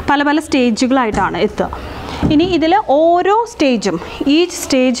പല പല സ്റ്റേജുകളായിട്ടാണ് എത്തുക. ഇനി ഇതിൽ ഓരോ സ്റ്റേജും each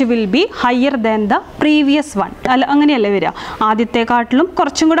stage will be higher than the previous one. അല്ല, അങ്ങനെയല്ല വരിക, ആദ്യത്തെക്കാട്ടിലും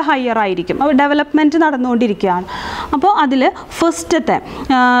കുറച്ചും കൂടെ ഹയർ ആയിരിക്കും. അപ്പോൾ ഡെവലപ്മെൻറ്റ് നടന്നുകൊണ്ടിരിക്കുകയാണ്. അപ്പോൾ അതിൽ ഫസ്റ്റത്തെ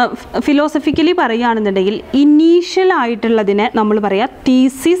ഫിലോസഫിക്കലി പറയുകയാണെന്നുണ്ടെങ്കിൽ ഇനീഷ്യൽ ആയിട്ടുള്ളതിനെ നമ്മൾ പറയുക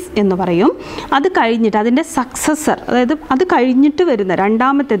തീസിസ് എന്ന് പറയും. അത് കഴിഞ്ഞിട്ട് അതിൻ്റെ സക്സസർ, അതായത് അത് കഴിഞ്ഞിട്ട് വരുന്ന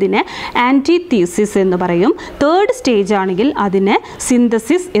രണ്ടാമത്തേതിനെ ആൻറ്റി തീസിസ് എന്ന് പറയും. തേർഡ് സ്റ്റേജ് ആണെങ്കിൽ അതിനെ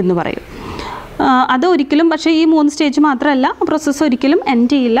സിന്തസിസ് എന്ന് പറയും. അത് ഒരിക്കലും, പക്ഷേ ഈ 3 സ്റ്റേജ് മാത്രമല്ല, പ്രോസസ്സ് ഒരിക്കലും എൻഡ്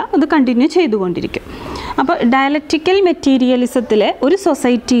ചെയ്യില്ല, അത് കണ്ടിന്യൂ ചെയ്തുകൊണ്ടിരിക്കും. അപ്പോൾ ഡയലക്റ്റിക്കൽ മെറ്റീരിയലിസത്തിലെ ഒരു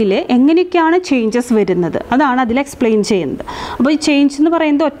സൊസൈറ്റിയിൽ എങ്ങനെയൊക്കെയാണ് ചേഞ്ചസ് വരുന്നത് അതാണ് അതിൽ എക്സ്പ്ലെയിൻ ചെയ്യുന്നത്. അപ്പോൾ ഈ ചേഞ്ച് എന്ന്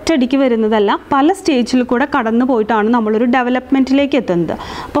പറയുന്നത് ഒറ്റയടിക്ക് വരുന്നതല്ല, പല സ്റ്റേജിൽ കൂടെ കടന്നു പോയിട്ടാണ് നമ്മളൊരു ഡെവലപ്മെൻറ്റിലേക്ക് എത്തുന്നത്.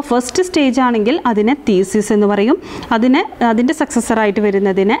 അപ്പോൾ ഫസ്റ്റ് സ്റ്റേജ് ആണെങ്കിൽ അതിനെ തീസിസ് എന്ന് പറയും, അതിൻ്റെ സക്സസറായിട്ട്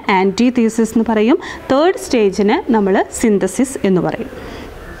വരുന്നതിനെ ആൻറ്റി തീസിസ് എന്ന് പറയും, തേർഡ് സ്റ്റേജിന് നമ്മൾ സിന്തസിസ് എന്ന് പറയും.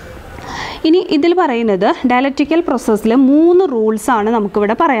 ഇനി ഇതിൽ പറയുന്നത് ഡയലക്റ്റിക്കൽ പ്രോസസ്സിൽ 3 റൂൾസാണ്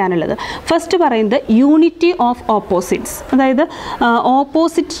നമുക്കിവിടെ പറയാനുള്ളത്. ഫസ്റ്റ് പറയുന്നത് യൂണിറ്റി ഓഫ് ഓപ്പോസിറ്റ്സ്, അതായത്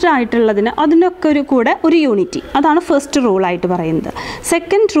ഓപ്പോസിറ്റ് ആയിട്ടുള്ളതിന് അതിനൊക്കെ കൂടെ ഒരു യൂണിറ്റി, അതാണ് ഫസ്റ്റ് റൂളായിട്ട് പറയുന്നത്.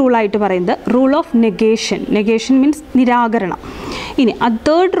 സെക്കൻഡ് റൂളായിട്ട് പറയുന്നത് റൂൾ ഓഫ് നെഗേഷൻ മീൻസ് നിരാകരണം. ഇനി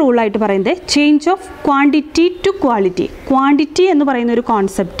തേർഡ് റൂളായിട്ട് പറയുന്നത് change of quantity to quality. Quantity എന്ന് പറയുന്ന ഒരു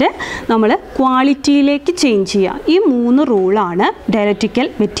കോൺസെപ്റ്റ് നമ്മൾ ക്വാളിറ്റിയിലേക്ക് ചേഞ്ച് ചെയ്യുക. ഈ 3 റൂളാണ് ഡയലക്റ്റിക്കൽ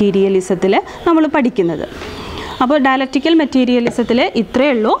മെറ്റീരിയലിസത്തിൽ നമ്മൾ പഠിക്കുന്നത്. അപ്പോൾ ഡയലക്റ്റിക്കൽ മെറ്റീരിയലിസത്തിൽ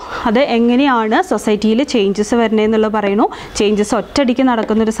ഇത്രയേ ഉള്ളൂ. അത് എങ്ങനെയാണ് സൊസൈറ്റിയിൽ ചേഞ്ചസ് വരുന്നതെന്നുള്ളത് പറയുന്നു. ചേഞ്ചസ് ഒറ്റയടിക്ക്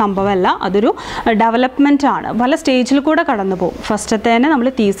നടക്കുന്നൊരു സംഭവമല്ല, അതൊരു ഡെവലപ്മെൻ്റ് ആണ്. പല സ്റ്റേജിൽ കൂടെ കടന്നു പോകും. ഫസ്റ്റത്തേനെ നമ്മൾ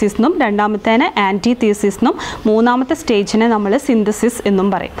തീസിസ് എന്നും, രണ്ടാമത്തേനെ ആൻറ്റി തീസിസ് എന്നും, മൂന്നാമത്തെ സ്റ്റേജിനെ നമ്മൾ സിന്തസിസ് എന്നും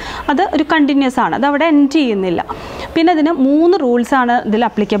പറയും. അത് ഒരു കണ്ടിന്യൂസ് ആണ്, അത് അവിടെ എൻഡ് ചെയ്യുന്നില്ല. പിന്നെ അതിന് 3 റൂൾസാണ് ഇതിൽ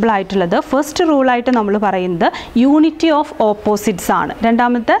അപ്ലിക്കബിൾ ആയിട്ടുള്ളത്. ഫസ്റ്റ് റൂളായിട്ട് നമ്മൾ പറയുന്നത് യൂണിറ്റി ഓഫ് ഓപ്പോസിറ്റ്സ് ആണ്.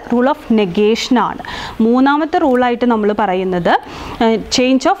 രണ്ടാമത്തെ റൂൾ ഓഫ് നെഗേഷനാണ്. മൂന്നാമത്തെ റൂളായിട്ട് നമ്മൾ പറയുന്നത്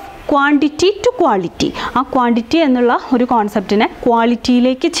change of quantity to quality. ആ ക്വാണ്ടിറ്റി എന്നുള്ള ഒരു കോൺസെപ്റ്റിനെ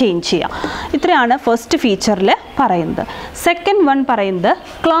ക്വാളിറ്റിയിലേക്ക് ചേഞ്ച് ചെയ്യുക. ഇത്രയാണ് ഫസ്റ്റ് ഫീച്ചറിൽ പറയുന്നത്. സെക്കൻഡ് വൺ പറയുന്നത്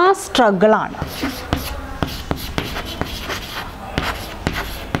ക്ലാസ് സ്ട്രഗിളാണ്.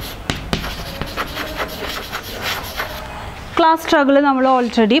 ക്ലാസ് സ്ട്രഗിൾ നമ്മൾ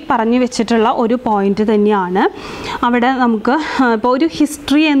ഓൾറെഡി പറഞ്ഞു വെച്ചിട്ടുള്ള ഒരു പോയിന്റ് തന്നെയാണ്. അവിടെ നമുക്ക് ഇപ്പോൾ ഒരു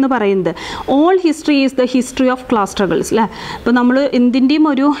ഹിസ്റ്ററി എന്ന് പറയുന്നത് all history is the history of class struggles അല്ലേ. ഇപ്പോൾ നമ്മൾ എന്തിൻ്റെയും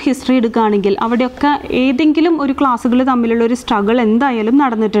ഒരു ഹിസ്റ്ററി എടുക്കുകയാണെങ്കിൽ അവിടെയൊക്കെ ഏതെങ്കിലും ഒരു ക്ലാസ്സുകൾ തമ്മിലുള്ള ഒരു സ്ട്രഗിൾ എന്തായാലും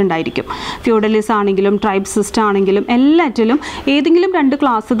നടന്നിട്ടുണ്ടായിരിക്കും. ഫ്യൂഡലിസം ആണെങ്കിലും ട്രൈബ് സിസ്റ്റം ആണെങ്കിലും എല്ലാറ്റിലും ഏതെങ്കിലും രണ്ട്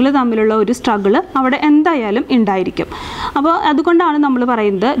ക്ലാസ്സുകൾ തമ്മിലുള്ള ഒരു സ്ട്രഗിൾ അവിടെ എന്തായാലും ഉണ്ടായിരിക്കും. അപ്പോൾ അതുകൊണ്ടാണ് നമ്മൾ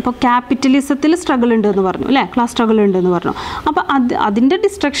പറയുന്നത് ഇപ്പോൾ ക്യാപിറ്റലിസത്തിൽ സ്ട്രഗിൾ ഉണ്ടെന്ന് പറഞ്ഞു അല്ലേ, ക്ലാസ് സ്ട്രഗിൾ ഉണ്ടെന്ന് പറഞ്ഞു. അപ്പോൾ അതിൻ്റെ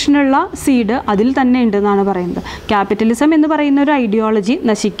ഡിസ്ട്രക്ഷനുള്ള സീഡ് അതിൽ തന്നെ ഉണ്ടെന്നാണ് പറയുന്നത്. ക്യാപിറ്റലിസം എന്ന് പറയുന്ന ഒരു ഐഡിയോളജി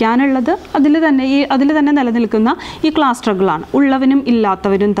നശിക്കാനുള്ളത് അതിൽ തന്നെ നിലനിൽക്കുന്ന ഈ ക്ലാസ് സ്ട്രഗിളാണ്, ഉള്ളവനും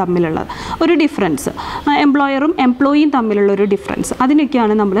ഇല്ലാത്തവരും തമ്മിലുള്ളത് ഒരു ഡിഫറൻസ്, എംപ്ലോയറും എംപ്ലോയിയും തമ്മിലുള്ള ഒരു ഡിഫറൻസ്,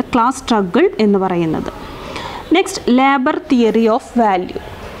 അതിനൊക്കെയാണ് നമ്മൾ ക്ലാസ് സ്ട്രഗിൾ എന്ന് പറയുന്നത്. Next, labour theory of value.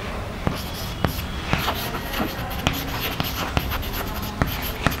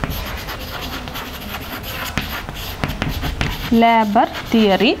 Labour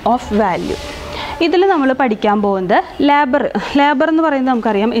theory of value. ഇതിൽ നമ്മൾ പഠിക്കാൻ പോകുന്നത് ലേബർ എന്ന് പറയുന്നത്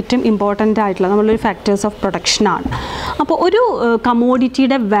നമുക്കറിയാം ഏറ്റവും ഇമ്പോർട്ടൻ്റ് ആയിട്ടുള്ള നമ്മളൊരു ഫാക്ടേഴ്സ് ഓഫ് പ്രൊഡക്ഷനാണ്. അപ്പോൾ ഒരു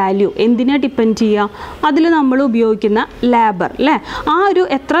കമോഡിറ്റിയുടെ വാല്യൂ എന്തിനെ ഡിപ്പെൻഡ് ചെയ്യുക, അതിൽ നമ്മൾ ഉപയോഗിക്കുന്ന ലേബർ അല്ലേ, ആ ഒരു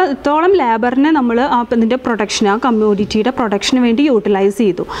എത്രത്തോളം ലേബറിനെ നമ്മൾ ഇതിൻ്റെ പ്രൊഡക്ഷൻ ആ കമോഡിറ്റിയുടെ പ്രൊഡക്ഷന് വേണ്ടി യൂട്ടിലൈസ്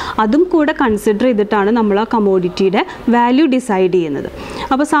ചെയ്തു, അതും കൂടെ കൺസിഡർ ചെയ്തിട്ടാണ് നമ്മൾ ആ കമോഡിറ്റിയുടെ വാല്യൂ ഡിസൈഡ് ചെയ്യുന്നത്.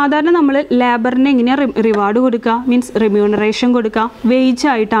 അപ്പോൾ സാധാരണ നമ്മൾ ലേബറിന് എങ്ങനെയാണ് റിവാർഡ് കൊടുക്കുക, മീൻസ് റിമ്യൂണറേഷൻ കൊടുക്കുക, വേജ്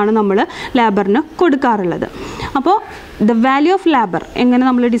ആയിട്ടാണ് നമ്മൾ ലേബറിന് കൊടുക്കാറുള്ളത്. അപ്പോൾ ദ വാല്യൂ ഓഫ് ലേബർ എങ്ങനെ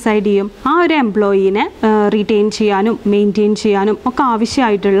നമ്മൾ ഡിസൈഡ് ചെയ്യും, ആ ഒരു എംപ്ലോയീനെ റീറ്റെയിൻ ചെയ്യാനും മെയിൻറ്റെയിൻ ചെയ്യാനും ഒക്കെ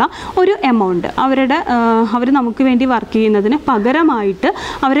ആവശ്യമായിട്ടുള്ള ഒരു എമൗണ്ട് അവർ നമുക്ക് വേണ്ടി വർക്ക് ചെയ്യുന്നതിന് പകരമായിട്ട്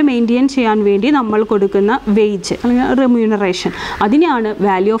അവരെ മെയിൻറ്റെയിൻ ചെയ്യാൻ വേണ്ടി നമ്മൾ കൊടുക്കുന്ന വേജ് അല്ലെങ്കിൽ റിമ്യൂണറേഷൻ, അതിനെയാണ്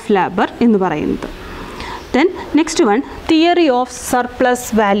വാല്യൂ ഓഫ് ലേബർ എന്ന് പറയുന്നത്. Then next one, theory of surplus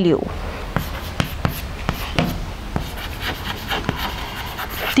value.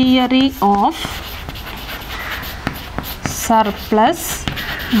 Theory of surplus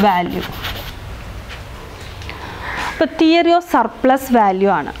value. ഇപ്പോൾ തിയറി ഓഫ് സർപ്ലസ് വാല്യൂ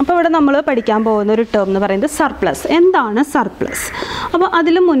ആണ്. അപ്പോൾ ഇവിടെ നമ്മൾ പഠിക്കാൻ പോകുന്ന ഒരു ടേം എന്ന് പറയുന്നത് സർപ്ലസ്. എന്താണ് സർപ്ലസ്? അപ്പോൾ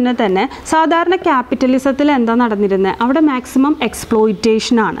അതിന് മുന്നേ തന്നെ സാധാരണ ക്യാപിറ്റലിസത്തിൽ എന്താ നടന്നിരുന്നത്, അവിടെ മാക്സിമം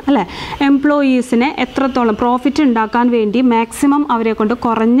എക്സ്പ്ലോയിറ്റേഷനാണ് അല്ലേ. എംപ്ലോയീസിനെ എത്രത്തോളം പ്രോഫിറ്റ് ഉണ്ടാക്കാൻ വേണ്ടി മാക്സിമം അവരെ കൊണ്ട്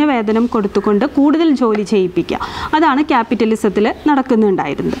കുറഞ്ഞ വേതനം കൊടുത്തുകൊണ്ട് കൂടുതൽ ജോലി ചെയ്യിപ്പിക്കുക, അതാണ് ക്യാപിറ്റലിസത്തിൽ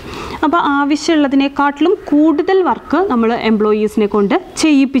നടക്കുന്നുണ്ടായിരുന്നത്. അപ്പോൾ ആവശ്യമുള്ളതിനേക്കാട്ടിലും കൂടുതൽ വർക്ക് നമ്മൾ എംപ്ലോയീസിനെ കൊണ്ട്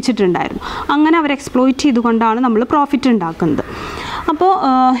ചെയ്യിപ്പിച്ചിട്ടുണ്ടായിരുന്നു. അങ്ങനെ അവർ എക്സ്പ്ലോയിറ്റ് ചെയ്തുകൊണ്ടാണ് നമ്മൾ പ്രോഫിറ്റ് ഉണ്ടാക്കുന്നത്. അപ്പോൾ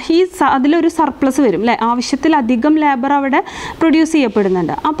അതിലൊരു സർപ്ലസ് വരും അല്ലേ, ആവശ്യത്തിലധികം ലേബർ അവിടെ പ്രൊഡ്യൂസ്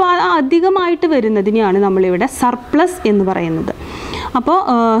ചെയ്യപ്പെടുന്നുണ്ട്. അപ്പോൾ അധികമായിട്ട് വരുന്നതിനെയാണ് നമ്മളിവിടെ സർപ്ലസ് എന്ന് പറയുന്നത്. അപ്പോൾ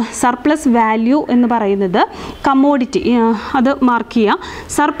സർപ്ലസ് വാല്യൂ എന്ന് പറയുന്നത് കമ്മോഡിറ്റി, അത് മാർക്ക് ചെയ്യുക.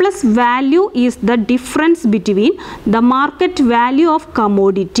 Surplus value is the difference between the market value of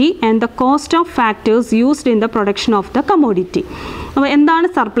commodity and the cost of factors used in the production of the commodity. അപ്പോൾ എന്താണ്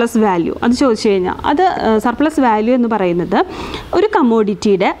സർപ്ലസ് വാല്യൂ അത് ചോദിച്ചു കഴിഞ്ഞാൽ, അത് സർപ്ലസ് വാല്യൂ എന്ന് പറയുന്നത് ഒരു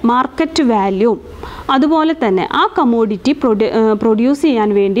കമ്മോഡിറ്റിയുടെ മാർക്കറ്റ് വാല്യൂ അതുപോലെ തന്നെ ആ കമ്മോഡിറ്റി പ്രൊഡ്യൂസ് ചെയ്യാൻ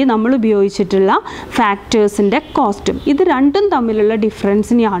വേണ്ടി നമ്മൾ ഉപയോഗിച്ചിട്ടുള്ള ഫാക്ടേഴ്സിൻ്റെ കോസ്റ്റും, ഇത് രണ്ടും തമ്മിലുള്ള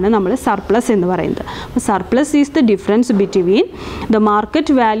ഡിഫറൻസിനെയാണ് നമ്മൾ സർപ്ലസ് എന്ന് പറയുന്നത്. അപ്പോൾ surplus is the difference between the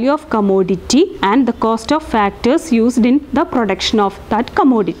market value of commodity and the cost of factors used in the production of that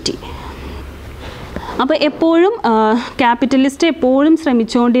commodity. അപ്പോൾ എപ്പോഴും ക്യാപിറ്റലിസ്റ്റ് എപ്പോഴും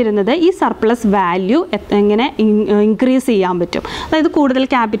ശ്രമിച്ചുകൊണ്ടിരുന്നത് ഈ സർപ്ലസ് വാല്യൂ എങ്ങനെ ഇൻക്രീസ് ചെയ്യാൻ പറ്റും, അതായത് കൂടുതൽ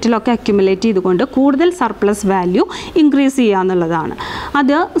ക്യാപിറ്റലൊക്കെ അക്യുമുലേറ്റ് ചെയ്തുകൊണ്ട് കൂടുതൽ സർപ്ലസ് വാല്യൂ ഇൻക്രീസ് ചെയ്യുക എന്നുള്ളതാണ്.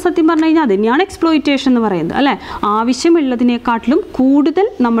 അത് സത്യം പറഞ്ഞു കഴിഞ്ഞാൽ അത് തന്നെയാണ് എക്സ്പ്ലോയിറ്റേഷൻ എന്ന് പറയുന്നത് അല്ലേ. ആവശ്യമുള്ളതിനേക്കാട്ടിലും കൂടുതൽ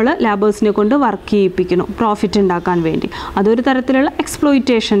നമ്മൾ ലേബേഴ്സിനെ കൊണ്ട് വർക്ക് ചെയ്യിപ്പിക്കുന്നു പ്രോഫിറ്റ് ഉണ്ടാക്കാൻ വേണ്ടി, അതൊരു തരത്തിലുള്ള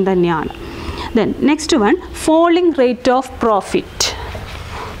എക്സ്പ്ലോയിറ്റേഷൻ തന്നെയാണ്. Then next one, falling rate of profit.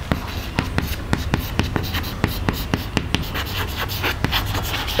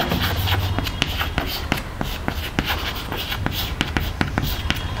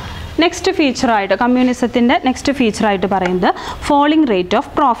 Next ഫീച്ചറായിട്ട് കമ്മ്യൂണിസത്തിൻ്റെ next ഫീച്ചറായിട്ട് പറയുന്നത് ഫോളിംഗ് റേറ്റ് ഓഫ്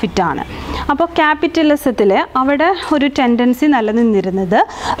പ്രോഫിറ്റ് ആണ്. അപ്പോൾ ക്യാപിറ്റലിസത്തിൽ അവിടെ ഒരു ടെൻഡൻസി നിലനിന്നിരുന്നത്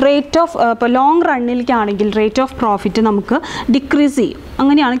റേറ്റ് ഓഫ് ഇപ്പോൾ ലോങ് റണ്ണിലേക്കാണെങ്കിൽ റേറ്റ് ഓഫ് പ്രോഫിറ്റ് നമുക്ക് ഡിക്രീസ് ചെയ്യും,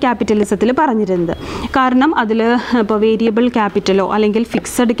 അങ്ങനെയാണ് ക്യാപിറ്റലിസത്തിൽ പറഞ്ഞിരുന്നത്. കാരണം അതിൽ ഇപ്പോൾ വേരിയബിൾ ക്യാപിറ്റലോ അല്ലെങ്കിൽ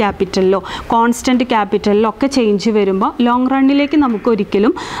ഫിക്സഡ് ക്യാപിറ്റലിലോ കോൺസ്റ്റൻറ്റ് ക്യാപിറ്റലിലോ ഒക്കെ ചേഞ്ച് വരുമ്പോൾ ലോങ് റണ്ണിലേക്ക് നമുക്ക്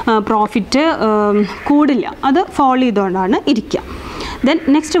ഒരിക്കലും പ്രോഫിറ്റ് കൂടില്ല, അത് ഫോൾ ചെയ്തുകൊണ്ടാണ് ഇരിക്കുക. Then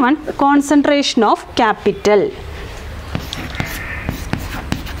next one, concentration of capital.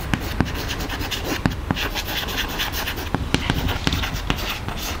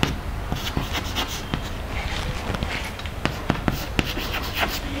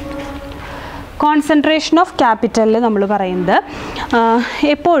 Concentration of ക്യാപിറ്റലിൽ നമ്മൾ പറയുന്നത്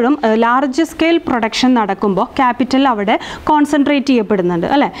എപ്പോഴും ലാർജ് സ്കെയിൽ പ്രൊഡക്ഷൻ നടക്കുമ്പോൾ ക്യാപിറ്റൽ അവിടെ കോൺസെൻട്രേറ്റ് ചെയ്യപ്പെടുന്നുണ്ട്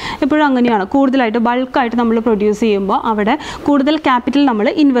അല്ലേ? എപ്പോഴും അങ്ങനെയാണ്. കൂടുതലായിട്ട് ബൾക്കായിട്ട് നമ്മൾ പ്രൊഡ്യൂസ് ചെയ്യുമ്പോൾ അവിടെ കൂടുതൽ ക്യാപിറ്റൽ നമ്മൾ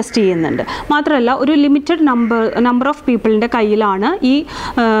ഇൻവെസ്റ്റ് ചെയ്യുന്നുണ്ട്. മാത്രമല്ല ഒരു ലിമിറ്റഡ് നമ്പർ ഓഫ് പീപ്പിളിൻ്റെ കയ്യിലാണ് ഈ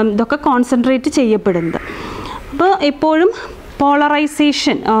ഇതൊക്കെ കോൺസെൻട്രേറ്റ് ചെയ്യപ്പെടുന്നത്. അപ്പോൾ എപ്പോഴും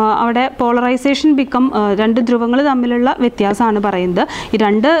പോളറൈസേഷൻ, അവിടെ പോളറൈസേഷൻ ബിക്കം, രണ്ട് ധ്രുവങ്ങൾ തമ്മിലുള്ള വ്യത്യാസമാണ് പറയുന്നത്. ഈ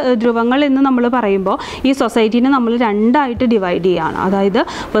രണ്ട് ധ്രുവങ്ങൾ എന്ന് നമ്മൾ പറയുമ്പോൾ ഈ സൊസൈറ്റീനെ നമ്മൾ രണ്ടായിട്ട് ഡിവൈഡ് ചെയ്യുകയാണ്. അതായത്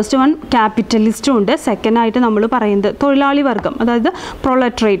ഫസ്റ്റ് വൺ ക്യാപിറ്റലിസ്റ്റും ഉണ്ട്, സെക്കൻഡായിട്ട് നമ്മൾ പറയുന്നത് തൊഴിലാളി വർഗം, അതായത്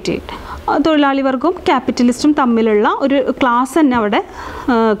പ്രൊലട്രേറ്റേറ്റ്. തൊഴിലാളി വർഗവും ക്യാപിറ്റലിസ്റ്റും തമ്മിലുള്ള ഒരു ക്ലാസ് തന്നെ അവിടെ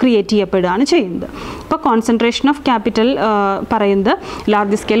ക്രിയേറ്റ് ചെയ്യപ്പെടുകയാണ് ചെയ്യുന്നത്. ഇപ്പോൾ കോൺസെൻട്രേഷൻ ഓഫ് ക്യാപിറ്റൽ പറയുന്നത്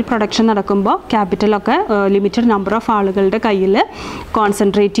ലാർജ് സ്കെയിൽ പ്രൊഡക്ഷൻ നടക്കുമ്പോൾ ക്യാപിറ്റലൊക്കെ ലിമിറ്റഡ് നമ്പർ ഓഫ് ആളുകളുടെ കയ്യിൽ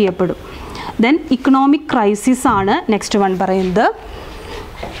കോൺസെൻട്രേറ്റ് ചെയ്യപ്പെടും. ദെൻ ഇക്കണോമിക് ക്രൈസിസ് ആണ് നെക്സ്റ്റ് വൺ പറയുന്നത്.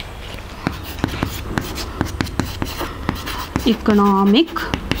 ഇക്കണോമിക്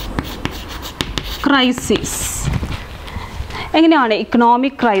ക്രൈസിസ് എങ്ങനെയാണ്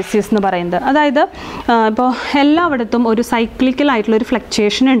ഇക്കണോമിക് ക്രൈസിസ് എന്ന് പറയുന്നത്? അതായത് ഇപ്പോൾ എല്ലായിടത്തും ഒരു സൈക്ലിക്കലായിട്ടുള്ളൊരു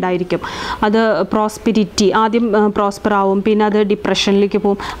ഫ്ലക്ച്വേഷൻ ഉണ്ടായിരിക്കും. അത് പ്രോസ്പെരിറ്റി, ആദ്യം പ്രോസ്പർ ആവും, പിന്നെ അത് ഡിപ്രഷനിലേക്ക്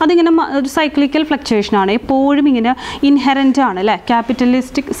പോകും. അതിങ്ങനെ ഒരു സൈക്ലിക്കൽ ഫ്ലക്ച്വേഷനാണ്, എപ്പോഴും ഇങ്ങനെ ഇൻഹെറൻ്റ് ആണ് അല്ലേ?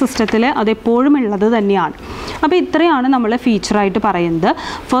 ക്യാപിറ്റലിസ്റ്റിക് സിസ്റ്റത്തിൽ അതെപ്പോഴും ഉള്ളത് തന്നെയാണ്. അപ്പോൾ ഇത്രയാണ് നമ്മൾ ഫീച്ചറായിട്ട് പറയുന്നത്.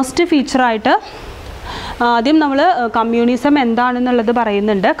 ഫസ്റ്റ് ഫീച്ചറായിട്ട് ആദ്യം നമ്മൾ കമ്മ്യൂണിസം എന്താണെന്നുള്ളത്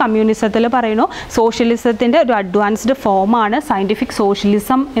പറയുന്നുണ്ട്. കമ്മ്യൂണിസത്തിൽ പറയുന്നു സോഷ്യലിസത്തിൻ്റെ ഒരു അഡ്വാൻസ്ഡ് ഫോമാണ് സയൻറ്റിഫിക്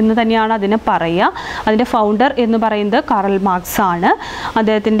സോഷ്യലിസം എന്ന് തന്നെയാണ് അതിനെ പറയുക. അതിൻ്റെ ഫൗണ്ടർ എന്ന് പറയുന്നത് കാറൽ മാർക്സ് ആണ്.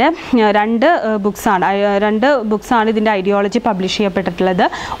 അദ്ദേഹത്തിൻ്റെ രണ്ട് ബുക്സാണ് ഇതിൻ്റെ ഐഡിയോളജി പബ്ലിഷ് ചെയ്യപ്പെട്ടിട്ടുള്ളത്.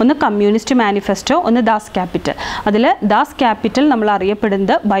 ഒന്ന് കമ്മ്യൂണിസ്റ്റ് മാനിഫെസ്റ്റോ, ഒന്ന് ദാസ് ക്യാപിറ്റൽ. അതിൽ ദാസ് ക്യാപിറ്റൽ നമ്മൾ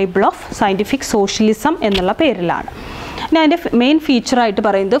അറിയപ്പെടുന്നത് ബൈബിൾ ഓഫ് സയൻറ്റിഫിക് സോഷ്യലിസം എന്നുള്ള പേരിലാണ്. ഇനി അതിൻ്റെ മെയിൻ ഫീച്ചറായിട്ട്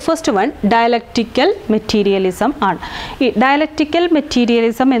പറയുന്നത് ഫസ്റ്റ് വൺ ഡയലക്റ്റിക്കൽ മെറ്റീരിയലിസം ആണ്. ഈ ഡയലക്റ്റിക്കൽ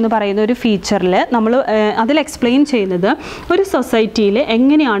മെറ്റീരിയലിസം എന്ന് പറയുന്ന ഒരു ഫീച്ചറിൽ നമ്മൾ അതിൽ എക്സ്പ്ലെയിൻ ചെയ്യുന്നത് ഒരു സൊസൈറ്റിയിൽ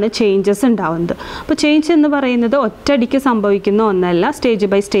എങ്ങനെയാണ് ചേഞ്ചസ് ഉണ്ടാവുന്നത്. അപ്പോൾ ചേഞ്ച് എന്ന് പറയുന്നത് ഒറ്റയടിക്ക് സംഭവിക്കുന്ന ഒന്നല്ല,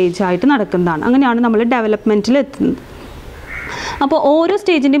 സ്റ്റേജ് ബൈ സ്റ്റേജ് ആയിട്ട് നടക്കുന്നതാണ്. അങ്ങനെയാണ് നമ്മൾ ഡെവലപ്മെൻറ്റിൽ എത്തുന്നത്. അപ്പോൾ ഓരോ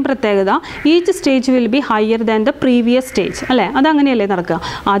സ്റ്റേജിൻ്റെയും പ്രത്യേകത, each stage will be higher than the previous stage അല്ലേ? അതങ്ങനെയല്ലേ നടക്കുക?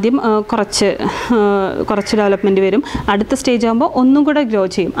 ആദ്യം കുറച്ച് ഡെവലപ്മെൻറ്റ് വരും, അടുത്ത സ്റ്റേജ് ആകുമ്പോൾ ഒന്നും കൂടെ ഗ്രോ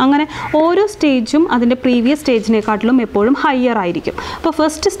ചെയ്യും. അങ്ങനെ ഓരോ സ്റ്റേജും അതിൻ്റെ പ്രീവിയസ് സ്റ്റേജിനെക്കാട്ടിലും എപ്പോഴും ഹയർ ആയിരിക്കും. അപ്പോൾ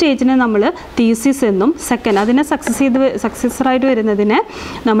ഫസ്റ്റ് സ്റ്റേജിനെ നമ്മൾ തീസിസ് എന്നും, സെക്കൻഡ് അതിനെ സക്സസറായിട്ട് വരുന്നതിനെ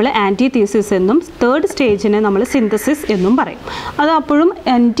നമ്മൾ ആൻറ്റി തീസിസ് എന്നും, തേർഡ് സ്റ്റേജിനെ നമ്മൾ സിന്തസിസ് എന്നും പറയും. അത് അപ്പോഴും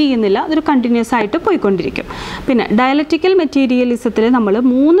എൻഡ് ചെയ്യുന്നില്ല, അതൊരു കണ്ടിന്യൂസ് ആയിട്ട് പോയിക്കൊണ്ടിരിക്കും. പിന്നെ ഡയലക്റ്റിക്കൽ മെറ്റീരിയലിസത്തിൽ നമ്മൾ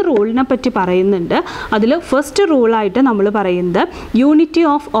 3 റൂളിനെ പറ്റി പറയുന്നുണ്ട്. അതിൽ ഫസ്റ്റ് റൂളായിട്ട് നമ്മൾ പറയുന്നത് യൂണിറ്റി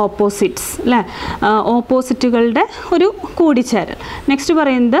ഓഫ് ഓപ്പോസിറ്റ്സ് അല്ലേ? ഓപ്പോസിറ്റുകളുടെ ഒരു കൂടിച്ചേരൽ. നെക്സ്റ്റ്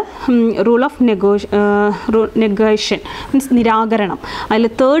പറയുന്നത് റൂൾ ഓഫ് നെഗേഷൻ മീൻസ് നിരാകരണം. അതിൽ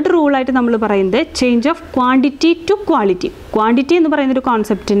തേർഡ് റൂളായിട്ട് നമ്മൾ പറയുന്നത് change of quantity to quality. Quantity എന്ന് പറയുന്നൊരു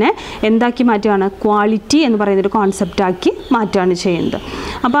കോൺസെപ്റ്റിനെ എന്താക്കി മാറ്റുകയാണ്? ക്വാളിറ്റി എന്ന് പറയുന്നൊരു കോൺസെപ്റ്റാക്കി മാറ്റുകയാണ് ചെയ്യുന്നത്.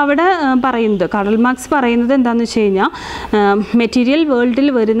 അപ്പോൾ അവിടെ പറയുന്നത് കാറൽ മാർക്സ് പറയുന്നത് എന്താണെന്ന് വെച്ച് കഴിഞ്ഞാൽ മെറ്റീരിയൽ വേൾഡിൽ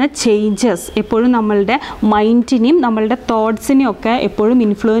വരുന്ന ചേഞ്ചസ് എപ്പോഴും നമ്മളുടെ മൈൻഡിനെയും നമ്മളുടെ തോട്ട്സിനെയും ഒക്കെ എപ്പോഴും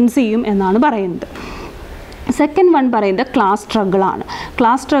ഇൻഫ്ലുവൻസ് ചെയ്യും എന്നാണ് പറയുന്നത്. സെക്കൻഡ് വൺ പറയുന്നത് ക്ലാസ് സ്ട്രഗിളാണ്.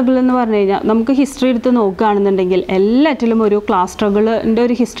 ക്ലാസ് സ്ട്രഗിൾ എന്ന് പറഞ്ഞു കഴിഞ്ഞാൽ നമുക്ക് ഹിസ്റ്ററി എടുത്ത് നോക്കുകയാണെന്നുണ്ടെങ്കിൽ എല്ലാറ്റിലും ഒരു ക്ലാസ് സ്ട്രഗിളിൻ്റെ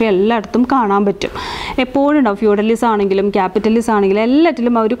ഒരു ഹിസ്റ്ററി എല്ലായിടത്തും കാണാൻ പറ്റും. എപ്പോഴും ഉണ്ടാവും. ഫ്യൂഡലിസം ആണെങ്കിലും ക്യാപിറ്റലിസം ആണെങ്കിലും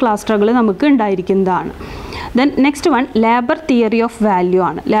എല്ലാറ്റിലും ആ ഒരു ക്ലാസ് സ്ട്രഗിൾ നമുക്ക് ഉണ്ടായിരിക്കുന്നതാണ്. Then next one labour theory of value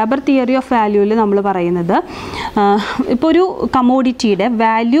ആണ്. ലേബർ തിയറി ഓഫ് വാല്യൂവിൽ നമ്മൾ പറയുന്നത് ഇപ്പോൾ ഒരു കമോഡിറ്റിയുടെ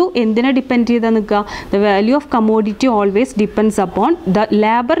വാല്യൂ എന്തിനെ ഡിപ്പെൻഡ് ചെയ്താൽ നിൽക്കുക? The value of commodity always depends upon the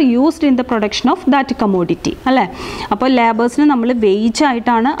labour used in the production of that commodity അല്ലേ? അപ്പോൾ ലേബേഴ്സിന് നമ്മൾ വേജ്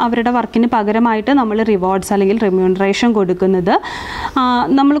ആയിട്ടാണ് അവരുടെ വർക്കിന് പകരമായിട്ട് നമ്മൾ റിവാർഡ്സ് അല്ലെങ്കിൽ റെമ്യൂണറേഷൻ കൊടുക്കുന്നത്.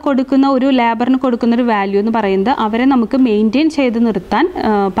 നമ്മൾ കൊടുക്കുന്ന ഒരു ലേബറിന് കൊടുക്കുന്ന ഒരു വാല്യൂ എന്ന് പറയുന്നത് അവരെ നമുക്ക് മെയിൻറ്റെയിൻ ചെയ്ത് നിർത്താൻ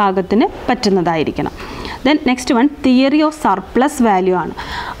പാകത്തിന് പറ്റുന്നതായിരിക്കണം. Then next one theory of surplus value ആണ്.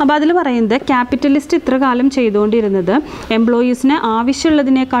 അപ്പോൾ അതിൽ പറയുന്നത് ക്യാപിറ്റലിസ്റ്റ് ഇത്ര കാലം ചെയ്തുകൊണ്ടിരുന്നത് എംപ്ലോയീസിനെ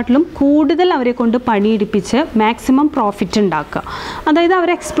ആവശ്യമുള്ളതിനേക്കാട്ടിലും കൂടുതൽ അവരെ കൊണ്ട് പണിയെടുപ്പിച്ച് മാക്സിമം പ്രോഫിറ്റ് ഉണ്ടാക്കുക. അതായത്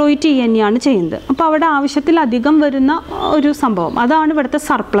അവരെ എക്സ്പ്ലോയിറ്റ് ചെയ്യുക തന്നെയാണ് ചെയ്യുന്നത്. അപ്പോൾ അവിടെ ആവശ്യത്തിലധികം വരുന്ന ഒരു സംഭവം, അതാണ് ഇവിടുത്തെ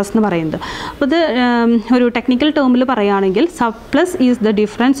സർപ്ലസ് എന്ന് പറയുന്നത്. അപ്പോൾ ഇത് ഒരു ടെക്നിക്കൽ ടേമിൽ പറയുകയാണെങ്കിൽ surplus is the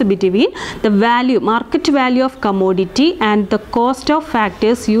difference between the value market value of commodity and the cost of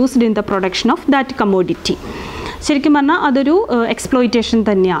factors used in the production of that commodity. ശരിക്കും പറഞ്ഞാൽ അതൊരു എക്സ്പ്ലോയിറ്റേഷൻ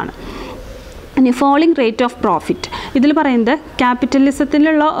തന്നെയാണ്. ഇനി ഫോളിംഗ് റേറ്റ് ഓഫ് പ്രോഫിറ്റ്, ഇതിൽ പറയുന്നത്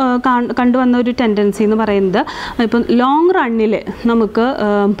ക്യാപിറ്റലിസത്തിലുള്ള കണ്ടുവന്ന ഒരു ടെൻഡൻസി എന്ന് പറയുന്നത് ഇപ്പം ലോങ് റണ്ണിൽ നമുക്ക്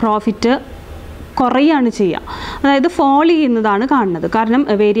പ്രോഫിറ്റ് കുറയാണ് ചെയ്യുക, അതായത് ഫോൾ ചെയ്യുന്നതാണ് കാണുന്നത്. കാരണം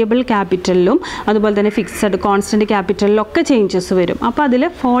വേരിയബിൾ ക്യാപിറ്റലിലും അതുപോലെ തന്നെ ഫിക്സഡ് കോൺസ്റ്റൻറ്റ് ക്യാപിറ്റലിലും ഒക്കെ ചേഞ്ചസ് വരും. അപ്പോൾ അതിൽ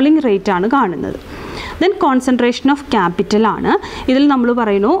ഫോളിങ് റേറ്റ് ആണ് കാണുന്നത്. ദെൻ കോൺസെൻട്രേഷൻ ഓഫ് ക്യാപിറ്റൽ ആണ്. ഇതിൽ നമ്മൾ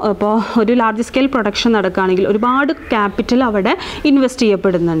പറയുന്നു, ഇപ്പോൾ ഒരു ലാർജ് സ്കെയിൽ പ്രൊഡക്ഷൻ നടക്കുകയാണെങ്കിൽ ഒരുപാട് ക്യാപിറ്റൽ അവിടെ ഇൻവെസ്റ്റ്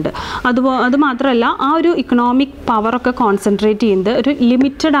ചെയ്യപ്പെടുന്നുണ്ട്. അത് മാത്രമല്ല ആ ഒരു ഇക്കണോമിക് പവറൊക്കെ കോൺസെൻട്രേറ്റ് ചെയ്യുന്നത് ഒരു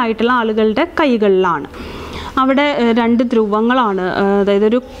ലിമിറ്റഡ് ആയിട്ടുള്ള ആളുകളുടെ കൈകളിലാണ്. അവിടെ രണ്ട് ധ്രുവങ്ങളാണ്, അതായത്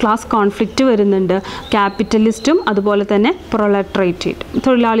ഒരു ക്ലാസ് കോൺഫ്ലിക്റ്റ് വരുന്നുണ്ട്, ക്യാപിറ്റലിസ്റ്റും അതുപോലെ തന്നെ പ്രൊലട്രേറ്റ്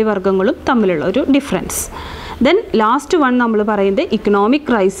തൊഴിലാളി വർഗ്ഗങ്ങളും തമ്മിലുള്ള ഒരു ഡിഫറൻസ്. ദെൻ ലാസ്റ്റ് വൺ നമ്മൾ പറയുന്നത് ഇക്കണോമിക്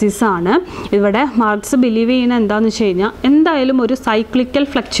ക്രൈസിസ് ആണ്. ഇവിടെ മാർക്സ് ബിലീവ് ചെയ്യുന്ന എന്താണെന്ന് വെച്ച് കഴിഞ്ഞാൽ എന്തായാലും ഒരു സൈക്ലിക്കൽ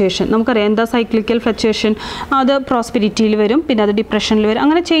ഫ്ലക്ച്വേഷൻ, നമുക്കറിയാം എന്താ സൈക്ലിക്കൽ ഫ്ലക്ച്വേഷൻ, അത് പ്രോസ്പെരിറ്റിയിൽ വരും, പിന്നെ അത് ഡിപ്രഷനിൽ വരും,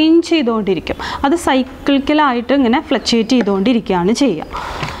 അങ്ങനെ ചേഞ്ച് ചെയ്തുകൊണ്ടിരിക്കും. അത് സൈക്ലിക്കലായിട്ട് ഇങ്ങനെ ഫ്ലക്ച്വേറ്റ് ചെയ്തുകൊണ്ടിരിക്കുകയാണ് ചെയ്യുക.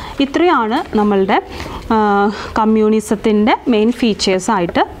 ഇത്രയാണ് നമ്മളുടെ കമ്മ്യൂണിസത്തിൻ്റെ മെയിൻ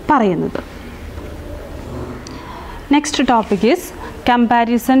ഫീച്ചേഴ്സായിട്ട് പറയുന്നത്. Next topic is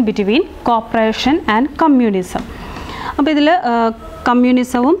comparison between cooperation and communism. അപ്പോൾ ഇതിൽ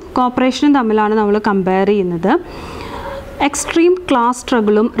കമ്മ്യൂണിസവും കോപ്പറേഷനും തമ്മിലാണ് നമ്മൾ കമ്പയർ ചെയ്യുന്നത്. എക്സ്ട്രീം ക്ലാസ്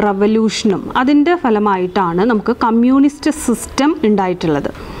സ്ട്രഗിളും റവല്യൂഷനും അതിൻ്റെ ഫലമായിട്ടാണ് നമുക്ക് കമ്മ്യൂണിസ്റ്റ് സിസ്റ്റം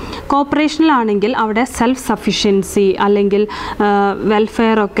ഉണ്ടായിട്ടുള്ളത്. കോപ്പറേഷനിലാണെങ്കിൽ അവിടെ സെൽഫ് സഫിഷ്യൻസി അല്ലെങ്കിൽ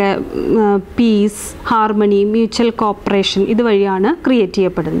വെൽഫെയർ ഒക്കെ, piece, harmony, mutual corporation ഇതുവഴിയാണ് create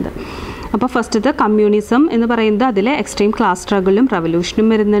ചെയ്യപ്പെടുന്നത്. അപ്പോൾ ഫസ്റ്റത്തെ കമ്മ്യൂണിസം എന്ന് പറയുന്നത് അതിൽ എക്സ്ട്രീം ക്ലാസ് സ്ട്രഗിളും റവല്യൂഷനും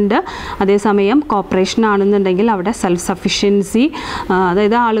വരുന്നുണ്ട്. അതേസമയം കോപ്പറേഷൻ ആണെന്നുണ്ടെങ്കിൽ അവിടെ സെൽഫ് സഫിഷ്യൻസി,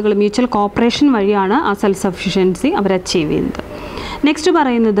 അതായത് ആളുകൾ മ്യൂച്വൽ കോപ്പറേഷൻ വഴിയാണ് ആ സെൽഫ് സഫിഷ്യൻസി അവർ അച്ചീവ് ചെയ്യുന്നത്. നെക്സ്റ്റ്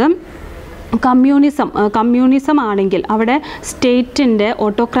പറയുന്നത് കമ്മ്യൂണിസം ആണെങ്കിൽ അവിടെ സ്റ്റേറ്റിൻ്റെ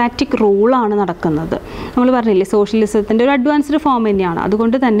ഓട്ടോക്രാറ്റിക് റൂളാണ് നടക്കുന്നത്. നമ്മൾ പറഞ്ഞില്ലേ സോഷ്യലിസത്തിൻ്റെ ഒരു അഡ്വാൻസ്ഡ് ഫോം തന്നെയാണ്.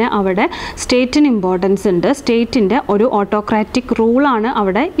 അതുകൊണ്ട് തന്നെ അവിടെ സ്റ്റേറ്റിന് ഇമ്പോർട്ടൻസ് ഉണ്ട്. സ്റ്റേറ്റിൻ്റെ ഒരു ഓട്ടോക്രാറ്റിക് റൂളാണ്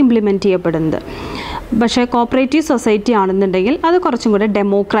അവിടെ ഇംപ്ലിമെൻറ്റ് ചെയ്യപ്പെടുന്നത്. പക്ഷേ കോപ്പറേറ്റീവ് സൊസൈറ്റി ആണെന്നുണ്ടെങ്കിൽ അത് കുറച്ചും കൂടെ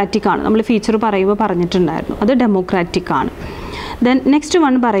ഡെമോക്രാറ്റിക് ആണ്. നമ്മൾ ഫീച്ചർ പറയുമ്പോൾ പറഞ്ഞിട്ടുണ്ടായിരുന്നു, അത് ഡെമോക്രാറ്റിക് ആണ്. ദെൻ നെക്സ്റ്റ്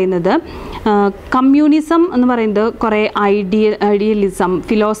വൺ പറയുന്നത് കമ്മ്യൂണിസം എന്ന് പറയുന്നത് കുറേ ഐഡിയലിസം,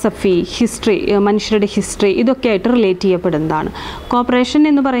 ഫിലോസഫി, ഹിസ്റ്ററി, മനുഷ്യരുടെ ഹിസ്റ്ററി ഇതൊക്കെ ആയിട്ട് റിലേറ്റ് ചെയ്യപ്പെടുന്നതാണ്. കോപ്പറേഷൻ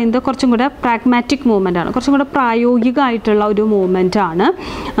എന്ന് പറയുന്നത് കുറച്ചും കൂടെ പ്രാഗ്മാറ്റിക് മൂവ്മെൻ്റ് ആണ്, കുറച്ചും കൂടെ പ്രായോഗികമായിട്ടുള്ള ഒരു മൂവ്മെൻ്റ് ആണ്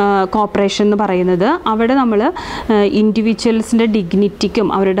കോപ്പറേഷൻ എന്ന് പറയുന്നത്. അവിടെ നമ്മൾ ഇൻഡിവിജ്വൽസിൻ്റെ ഡിഗ്നിറ്റിക്കും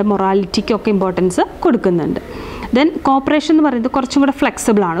അവരുടെ മൊറാലിറ്റിക്കും ഒക്കെ ഇമ്പോർട്ടൻസ് കൊടുക്കുന്നുണ്ട്. ദെൻ കോപ്പറേഷൻ എന്ന് പറയുന്നത് കുറച്ചും കൂടെ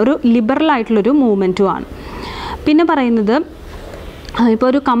ഫ്ലെക്സിബിൾ ആണ്, ഒരു ലിബറൽ ആയിട്ടുള്ളൊരു മൂവ്മെൻറ്റുമാണ്. പിന്നെ പറയുന്നത് ഇപ്പോൾ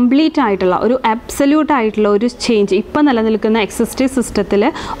ഒരു കംപ്ലീറ്റ് ആയിട്ടുള്ള ഒരു അബ്സല്യൂട്ട് ആയിട്ടുള്ള ഒരു ചേഞ്ച്, ഇപ്പോൾ നിലനിൽക്കുന്ന എക്സിസ്റ്റീവ് സിസ്റ്റത്തിൽ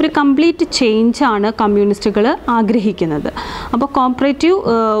ഒരു കംപ്ലീറ്റ് ചേഞ്ചാണ് കമ്മ്യൂണിസ്റ്റുകൾ ആഗ്രഹിക്കുന്നത്. അപ്പോൾ കോപ്പറേറ്റീവ്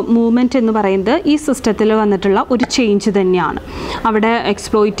മൂവ്മെൻറ്റ് എന്ന് പറയുന്നത് ഈ സിസ്റ്റത്തിൽ വന്നിട്ടുള്ള ഒരു ചേഞ്ച് തന്നെയാണ്. അവിടെ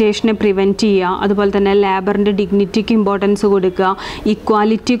എക്സ്പ്ലോയിറ്റേഷനെ പ്രിവെൻറ്റ് ചെയ്യുക, അതുപോലെ തന്നെ ലേബറിൻ്റെ ഡിഗ്നിറ്റിക്ക് ഇമ്പോർട്ടൻസ് കൊടുക്കുക,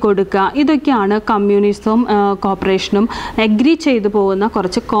 ഈക്വാലിറ്റി കൊടുക്കുക, ഇതൊക്കെയാണ് കമ്മ്യൂണിസവും കോപ്പറേഷനും എഗ്രി ചെയ്തു പോകുന്ന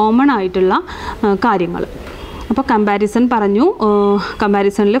കുറച്ച് കോമൺ ആയിട്ടുള്ള കാര്യങ്ങൾ. അപ്പോൾ കമ്പാരിസൺ പറഞ്ഞു.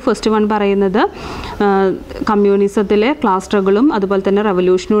 കമ്പാരിസണിൽ ഫസ്റ്റ് വൺ പറയുന്നത് കമ്മ്യൂണിസത്തിലെ ക്ലാസ് സ്ട്രഗിളും അതുപോലെ തന്നെ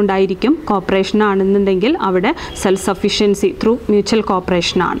റവല്യൂഷനും ഉണ്ടായിരിക്കും. കോപ്പറേഷൻ ആണെന്നുണ്ടെങ്കിൽ അവിടെ സെൽഫ് സഫിഷ്യൻസി ത്രൂ മ്യൂച്വൽ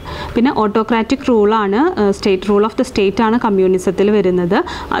കോപ്പറേഷനാണ്. പിന്നെ autocratic റൂളാണ്, state rule of the state ആണ് കമ്മ്യൂണിസത്തിൽ വരുന്നത്.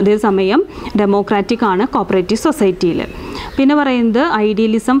 അതേസമയം ഡെമോക്രാറ്റിക് ആണ് കോപ്പറേറ്റീവ് സൊസൈറ്റിയിൽ. പിന്നെ പറയുന്നത്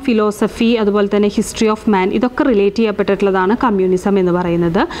ഐഡിയലിസം, ഫിലോസഫി, അതുപോലെ തന്നെ ഹിസ്റ്ററി ഓഫ് മാൻ ഇതൊക്കെ റിലേറ്റ് ചെയ്യപ്പെട്ടിട്ടുള്ളതാണ് കമ്മ്യൂണിസം എന്ന്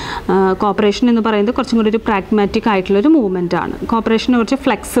പറയുന്നത്. കോപ്പറേഷൻ എന്ന് പറയുന്നത് കുറച്ചും കൂടി ഒരു പ്രാഗ്മാറ്റിക് ആയിട്ടുള്ളൊരു മൂവ്മെൻ്റ് ആണ്. കോപ്പറേഷൻ കുറച്ച്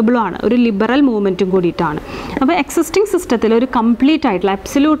ഫ്ലെക്സിബിളാണ്, ഒരു ലിബറൽ മൂവ്മെൻറ്റും കൂടിയിട്ടാണ്. അപ്പോൾ എക്സിസ്റ്റിംഗ് സിസ്റ്റത്തിൽ ഒരു കംപ്ലീറ്റ് ആയിട്ടുള്ള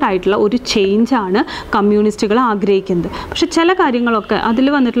അബ്സല്യൂട്ട് ആയിട്ടുള്ള ഒരു ചേഞ്ചാണ് കമ്മ്യൂണിസ്റ്റുകൾ ആഗ്രഹിക്കുന്നത്. പക്ഷേ ചില കാര്യങ്ങളൊക്കെ അതിൽ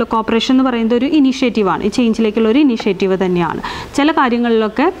വന്നിട്ടുള്ള കോപ്പറേഷൻ എന്ന് പറയുന്നത് ഒരു ഇനീഷ്യേറ്റീവാണ്, ഈ ചേഞ്ചിലേക്കുള്ള ഒരു ഇനീഷ്യേറ്റീവ് തന്നെയാണ്. ചില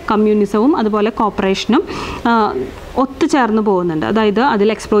കാര്യങ്ങളിലൊക്കെ കമ്മ്യൂണിസവും അതുപോലെ കോപ്പറേഷനും ഒത്തുചേർന്ന് പോകുന്നുണ്ട്. അതായത്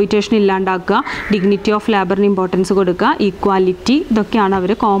അതിൽ എക്സ്പ്ലോയിറ്റേഷൻ ഇല്ലാണ്ടാക്കുക, ഡിഗ്നിറ്റി ഓഫ് ലേബറിന് ഇമ്പോർട്ടൻസ് കൊടുക്കുക, ഈക്വാലിറ്റി, ഇതൊക്കെയാണ്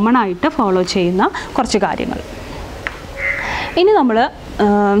അവർ കോമൺ ആയിട്ട് ഫോളോ ചെയ്യുന്ന കുറച്ച് കാര്യങ്ങൾ. ഇനി നമ്മൾ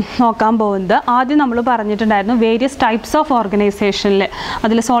നോക്കാൻ പോകുന്നത് ആദ്യം നമ്മൾ പറഞ്ഞിട്ടുണ്ടായിരുന്നു വേരിയസ് ടൈപ്സ് ഓഫ് ഓർഗനൈസേഷനിൽ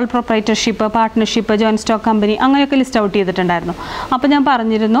അതിൽ soul proprietorship, partnership, joint stock company അങ്ങനെയൊക്കെ ലിസ്റ്റ് ഔട്ട് ചെയ്തിട്ടുണ്ടായിരുന്നു. അപ്പോൾ ഞാൻ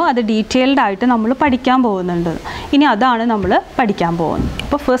പറഞ്ഞിരുന്നു അത് ഡീറ്റെയിൽഡ് ആയിട്ട് നമ്മൾ പഠിക്കാൻ പോകുന്നുണ്ട്. ഇനി അതാണ് നമ്മൾ പഠിക്കാൻ പോകുന്നത്.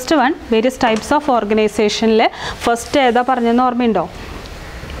 അപ്പോൾ first one various types of ഓർഗനൈസേഷനിൽ ഫസ്റ്റ് ഏതാ പറഞ്ഞതെന്ന് ഓർമ്മയുണ്ടോ?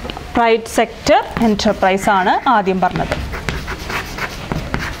 പ്രൈവറ്റ് സെക്ടർ എൻ്റർപ്രൈസ് ആണ് ആദ്യം പറഞ്ഞത്.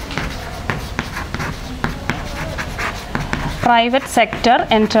 പ്രൈവറ്റ് സെക്ടർ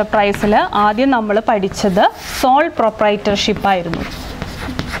എൻ്റർപ്രൈസിൽ ആദ്യം നമ്മൾ പഠിച്ചത് സോൾ പ്രൊപ്രൈറ്റർഷിപ്പ് ആയിരുന്നു.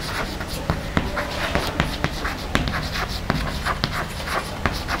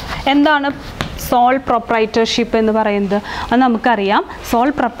 എന്താണ് സോൾ പ്രൊപ്രൈറ്റർഷിപ്പ് എന്ന് പറയുന്നത്? അത് നമുക്കറിയാം. സോൾ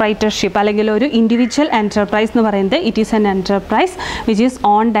പ്രൊപ്രൈറ്റർഷിപ്പ് അല്ലെങ്കിൽ ഒരു ഇൻഡിവിജ്വൽ എൻ്റർപ്രൈസ് എന്ന് പറയുന്നത് it is N enterprise which is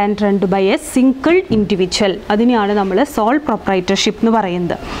owned and റൺഡ് by A single individual. അതിനെയാണ് നമ്മൾ സോൾ പ്രൊപ്രൈറ്റർഷിപ്പ് എന്ന്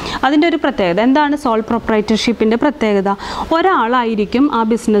പറയുന്നത്. അതിൻ്റെ ഒരു പ്രത്യേകത എന്താണ്? സോൾ പ്രൊപ്രൈറ്റർഷിപ്പിൻ്റെ പ്രത്യേകത, ഒരാളായിരിക്കും ആ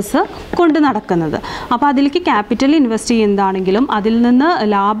ബിസിനസ് കൊണ്ട് നടക്കുന്നത്. അപ്പോൾ അതിലേക്ക് ക്യാപിറ്റൽ ഇൻവെസ്റ്റ് ചെയ്യുന്നതാണെങ്കിലും അതിൽ നിന്ന്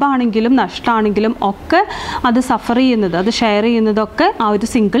ലാഭമാണെങ്കിലും നഷ്ടമാണെങ്കിലും ഒക്കെ അത് സഫർ ചെയ്യുന്നത്, അത് ഷെയർ ചെയ്യുന്നതൊക്കെ ആ ഒരു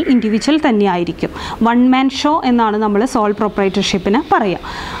സിംഗിൾ ഇൻഡിവിജ്വൽ തന്നെയായിരിക്കും. വൺ മാൻ ഷോ എന്നാണ് നമ്മൾ സോൾ പ്രൊപ്രൈറ്റർഷിപ്പിന് പറയുക.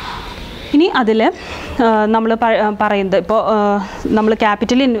 ഇനി അതിൽ നമ്മൾ പറയുന്നത് ഇപ്പോൾ നമ്മൾ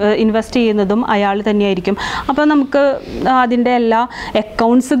ക്യാപിറ്റൽ ഇൻവെസ്റ്റ് ചെയ്യുന്നതും അയാൾ തന്നെയായിരിക്കും. അപ്പോൾ നമുക്ക് അതിൻ്റെ എല്ലാ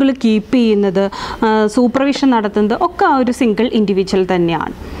അക്കൗണ്ട്സുകൾ കീപ്പ് ചെയ്യുന്നത്, സൂപ്പർവിഷൻ നടത്തുന്നത് ഒക്കെ ആ ഒരു സിംഗിൾ ഇൻഡിവിജ്വൽ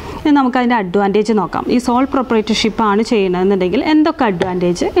തന്നെയാണ്. ഇനി നമുക്കതിൻ്റെ അഡ്വാൻറ്റേജ് നോക്കാം. ഈ സോൾ പ്രൊപ്രൈറ്റർഷിപ്പാണ് ചെയ്യണമെന്നുണ്ടെങ്കിൽ എന്തൊക്കെ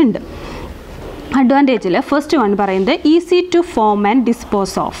അഡ്വാൻറ്റേജ് ഉണ്ട്? അഡ്വാൻറ്റേജിൽ ഫസ്റ്റ് വൺ പറയുന്നത് easy to form and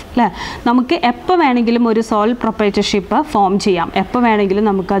dispose of, അല്ലേ? നമുക്ക് എപ്പോൾ വേണമെങ്കിലും ഒരു സോൾ പ്രൊപ്രൈറ്റർഷിപ്പ് ഫോം ചെയ്യാം, എപ്പോൾ വേണമെങ്കിലും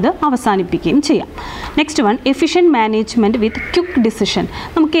നമുക്കത് അവസാനിപ്പിക്കുകയും ചെയ്യാം. നെക്സ്റ്റ് വൺ എഫിഷ്യൻറ്റ് മാനേജ്മെൻറ്റ് വിത്ത് ക്വിക്ക് ഡിസിഷൻ.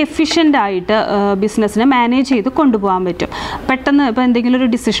 നമുക്ക് എഫിഷ്യൻ്റായിട്ട് ബിസിനസ്സിനെ മാനേജ് ചെയ്ത് കൊണ്ടുപോകാൻ പറ്റും. പെട്ടെന്ന് ഇപ്പോൾ എന്തെങ്കിലും ഒരു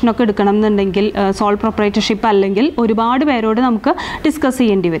ഡിസിഷനൊക്കെ എടുക്കണം എന്നുണ്ടെങ്കിൽ സോൾ പ്രൊപ്രൈറ്റർഷിപ്പ് അല്ലെങ്കിൽ ഒരുപാട് പേരോട് നമുക്ക് ഡിസ്കസ്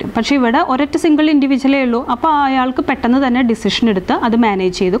ചെയ്യേണ്ടി വരും. പക്ഷേ ഇവിടെ ഒരൊറ്റ സിംഗിൾ ഇൻഡിവിജ്വലേ ഉള്ളൂ. അപ്പോൾ അയാൾക്ക് പെട്ടെന്ന് തന്നെ ഡിസിഷൻ എടുത്ത് അത്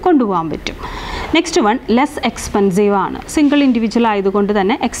മാനേജ് ചെയ്ത് കൊണ്ടുപോകാൻ പറ്റും. നെക്സ്റ്റ് വൺ ലെസ് എക്സ്പെൻസീവ് ആണ്. സിംഗിൾ ഇൻഡിവിജ്വൽ ആയതുകൊണ്ട്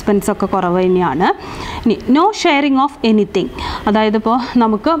തന്നെ എക്സ്പെൻസ് ഒക്കെ കുറവ് തന്നെയാണ്. ഇനി നോ ഷെയറിങ് ഓഫ് എനിത്തിങ്, അതായത് ഇപ്പോൾ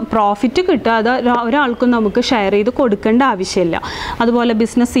നമുക്ക് പ്രോഫിറ്റ് കിട്ടുക, അത് ഒരാൾക്കും നമുക്ക് ഷെയർ ചെയ്ത് കൊടുക്കേണ്ട ആവശ്യമില്ല. അതുപോലെ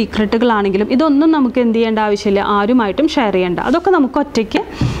ബിസിനസ് സീക്രട്ടുകളാണെങ്കിലും ഇതൊന്നും നമുക്ക് എന്ത് ചെയ്യേണ്ട ആവശ്യമില്ല, ആരുമായിട്ടും ഷെയർ ചെയ്യേണ്ട, അതൊക്കെ നമുക്ക് ഒറ്റയ്ക്ക്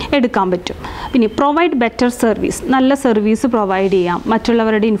എടുക്കാൻ പറ്റും. പിന്നെ പ്രൊവൈഡ് ബെറ്റർ സർവീസ്, നല്ല സർവീസ് പ്രൊവൈഡ് ചെയ്യാം,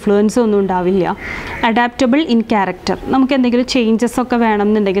 മറ്റുള്ളവരുടെ ഇൻഫ്ലുവൻസ് ഒന്നും ഉണ്ടാവില്ല. അഡാപ്റ്റബിൾ ഇൻ ക്യാരക്ടർ, നമുക്ക് എന്തെങ്കിലും ചേഞ്ചസ് ഒക്കെ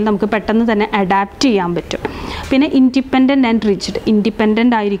വേണമെന്നുണ്ടെങ്കിൽ നമുക്ക് പെട്ടെന്ന് തന്നെ അഡാപ്റ്റ് ചെയ്യാൻ പറ്റും. പിന്നെ ഇൻഡിപെൻഡൻറ്റ് ആൻഡ് റിജിഡ്,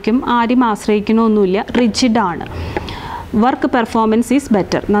 ഇൻഡിപെൻഡൻ്റ് ആയിരിക്കും, ആരും ആശ്രയിക്കണമൊന്നുമില്ല, റിജിഡാണ്. വർക്ക് പെർഫോമൻസ് ഈസ്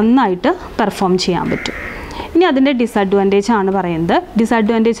ബെറ്റർ, നന്നായിട്ട് പെർഫോം ചെയ്യാൻ പറ്റും. ഇനി അതിൻ്റെ ഡിസഡ്വാൻറ്റേജ് ആണ് പറയുന്നത്.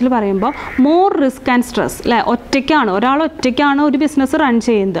 ഡിസഡ്വാൻറ്റേജിൽ പറയുമ്പോൾ മോർ റിസ്ക് ആൻഡ് സ്ട്രെസ്, അല്ലേ? ഒരാൾ ഒറ്റയ്ക്കാണ് ഒരു ബിസിനസ് റൺ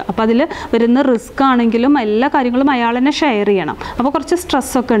ചെയ്യുന്നത്. അപ്പോൾ അതിൽ വരുന്ന റിസ്ക് ആണെങ്കിലും എല്ലാ കാര്യങ്ങളും അയാൾ തന്നെ ഷെയർ ചെയ്യണം. അപ്പോൾ കുറച്ച്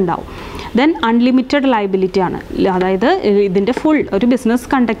സ്ട്രെസ്സൊക്കെ ഉണ്ടാവും. ദെൻ അൺലിമിറ്റഡ് ലയബിലിറ്റി ആണ്, അതായത് ഇതിൻ്റെ ഒരു ബിസിനസ്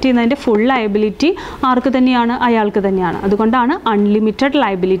കണ്ടക്ട് ചെയ്യുന്നതിൻ്റെ ഫുൾ ലയബിലിറ്റി ആർക്ക് തന്നെയാണ്? അയാൾക്ക് തന്നെയാണ്. അതുകൊണ്ടാണ് അൺലിമിറ്റഡ്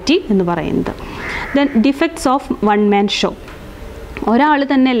ലയബിലിറ്റി എന്ന് പറയുന്നത്. Then defects of one man show, ഒരാൾ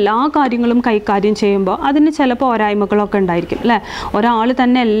തന്നെ എല്ലാ കാര്യങ്ങളും കൈകാര്യം ചെയ്യുമ്പോൾ അതിന് ചില പോരായ്മകളൊക്കെ ഉണ്ടായിരിക്കും, അല്ലേ? ഒരാൾ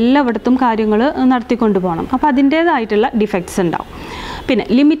തന്നെ എല്ലായിടത്തും കാര്യങ്ങൾ നടത്തിക്കൊണ്ട് പോകണം. അപ്പോൾ അതിൻ്റേതായിട്ടുള്ള ഡിഫക്ട്സ് ഉണ്ടാവും. പിന്നെ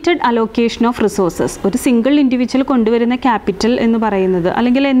ലിമിറ്റഡ് അലോക്കേഷൻ ഓഫ് റിസോഴ്സസ്, ഒരു സിംഗിൾ ഇൻഡിവിജ്വൽ കൊണ്ടുവരുന്ന ക്യാപിറ്റൽ എന്ന് പറയുന്നത്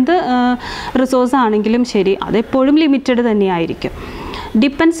അല്ലെങ്കിൽ എന്ത് റിസോഴ്സ് ആണെങ്കിലും ശരി അതെപ്പോഴും ലിമിറ്റഡ് തന്നെയായിരിക്കും.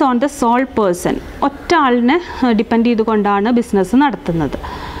 Depends on the soul person, ഒറ്റ ആളിനെ ഡിപ്പെൻഡ് ചെയ്തുകൊണ്ടാണ് ബിസിനസ് നടത്തുന്നത്.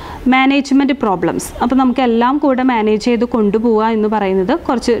 മാനേജ്മെൻറ്റ് പ്രോബ്ലംസ്, അപ്പോൾ നമുക്ക് എല്ലാം കൂടെ മാനേജ് ചെയ്ത് കൊണ്ടുപോവുക എന്ന് പറയുന്നത്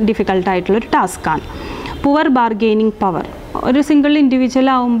കുറച്ച് ഡിഫിക്കൽട്ടായിട്ടുള്ളൊരു ടാസ്ക്കാണ്. പുവർ ബാർഗെയിനിങ് പവർ, ഒരു സിംഗിൾ ഇൻഡിവിജ്വൽ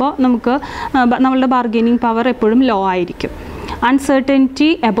ആകുമ്പോൾ നമുക്ക് നമ്മളുടെ ബാർഗെയിനിങ് പവർ എപ്പോഴും ലോ ആയിരിക്കും. അൺസർട്ടനിറ്റി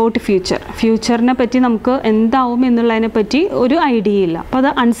അബൌട്ട് ഫ്യൂച്ചറിനെ പറ്റി നമുക്ക് എന്താവും എന്നുള്ളതിനെ പറ്റി ഒരു ഐഡിയ ഇല്ല, അപ്പോൾ അത്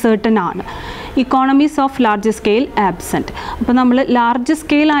അൺസർട്ടൻ ആണ്. Economies of large scale absent, അപ്പോൾ നമ്മൾ ലാർജ്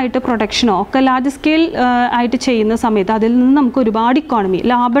സ്കെയിലായിട്ട് പ്രൊഡക്ഷനോ ഒക്കെ ലാർജ് സ്കെയിൽ ആയിട്ട് ചെയ്യുന്ന സമയത്ത് അതിൽ നിന്ന് നമുക്ക് ഒരുപാട്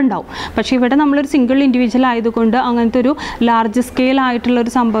ലാഭം ഉണ്ടാവും. പക്ഷേ ഇവിടെ നമ്മളൊരു സിംഗിൾ ഇൻഡിവിജ്വൽ ആയതുകൊണ്ട് അങ്ങനത്തെ ഒരു ലാർജ് സ്കെയിൽ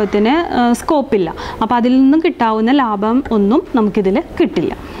ആയിട്ടുള്ളൊരു സംഭവത്തിന് സ്കോപ്പില്ല. അപ്പോൾ അതിൽ നിന്നും കിട്ടാവുന്ന ലാഭം ഒന്നും നമുക്കിതിൽ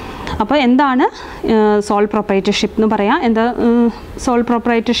കിട്ടില്ല. അപ്പോൾ എന്താണ് സോൾ പ്രൊപ്രൈറ്റർഷിപ്പ് എന്ന് പറയാം? എന്താ സോൾ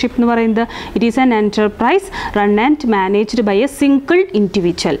പ്രൊപ്രൈറ്റർഷിപ്പ് എന്ന് പറയുന്നത്? It is an enterprise run and managed by A single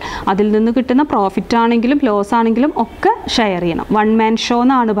individual. അതിൽ നിന്ന് കിട്ടുന്ന പ്രോഫിറ്റ് ആണെങ്കിലും ലോസ് ആണെങ്കിലും ഒക്കെ ഷെയർ ചെയ്യണം. വൺ മാൻ ഷോ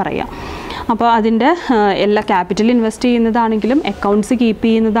എന്നാണ് പറയുക. അപ്പോൾ അതിൻ്റെ എല്ലാ ക്യാപിറ്റൽ ഇൻവെസ്റ്റ് ചെയ്യുന്നതാണെങ്കിലും അക്കൗണ്ട്സ് കീപ്പ്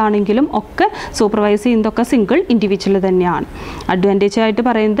ചെയ്യുന്നതാണെങ്കിലും ഒക്കെ സൂപ്പർവൈസ് ചെയ്യുന്നതൊക്കെ സിംഗിൾ ഇൻഡിവിജ്വൽ തന്നെയാണ്. അഡ്വാൻറ്റേജ് ആയിട്ട്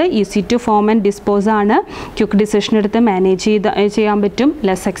പറയുന്നത് easy to form and dispose ആണ്, ക്വിക്ക് ഡിസിഷൻ എടുത്ത് മാനേജ് ചെയ്യാൻ പറ്റും,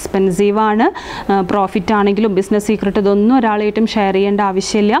 ലെസ് എക്സ്പെൻസീവ് ആണ്, പ്രോഫിറ്റ് ആണെങ്കിലും ബിസിനസ് സീക്രട്ട് ഇതൊന്നും ഒരാളായിട്ടും ഷെയർ ചെയ്യേണ്ട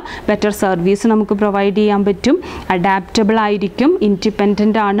ആവശ്യമില്ല, ബെറ്റർ സർവീസ് നമുക്ക് പ്രൊവൈഡ് ചെയ്യാൻ പറ്റും, അഡാപ്റ്റബിൾ ആയിരിക്കും,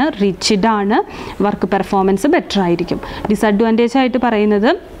 ഇൻഡിപെൻഡൻ്റ് ആണ്, റിജിഡ് ആണ്, വർക്ക് പെർഫോമൻസ് ബെറ്റർ ആയിരിക്കും. ഡിസഡ്വാൻറ്റേജ് ആയിട്ട്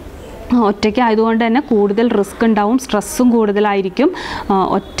പറയുന്നത് ഒറ്റയ്ക്ക് ആയതുകൊണ്ട് തന്നെ കൂടുതൽ റിസ്ക് ഉണ്ടാവും, സ്ട്രെസ്സും കൂടുതലായിരിക്കും.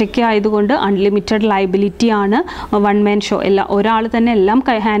 ഒറ്റയ്ക്ക് ആയതുകൊണ്ട് അൺലിമിറ്റഡ് ലയബിലിറ്റി ആണ്, വൺ മാൻ ഷോ, ഒരാൾ തന്നെ എല്ലാം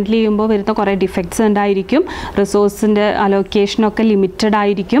ഹാൻഡിൽ ചെയ്യുമ്പോൾ വരുന്ന കുറേ ഡിഫക്ട്സ് ഉണ്ടായിരിക്കും. റിസോഴ്സിൻ്റെ അലോക്കേഷനൊക്കെ ലിമിറ്റഡ്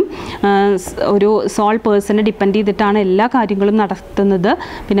ആയിരിക്കും. ഒരു സോൾ പേഴ്സണെ ഡിപ്പെൻഡ് ചെയ്തിട്ടാണ് എല്ലാ കാര്യങ്ങളും നടത്തുന്നത്.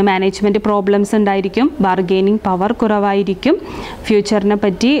 പിന്നെ മാനേജ്മെൻറ്റ് പ്രോബ്ലംസ് ഉണ്ടായിരിക്കും, ബാർഗെയിനിങ് പവർ കുറവായിരിക്കും, ഫ്യൂച്ചറിനെ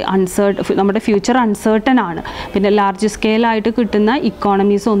പറ്റി നമ്മുടെ ഫ്യൂച്ചർ അൺസർട്ടൻ ആണ്. പിന്നെ ലാർജ് സ്കെയിലായിട്ട് കിട്ടുന്ന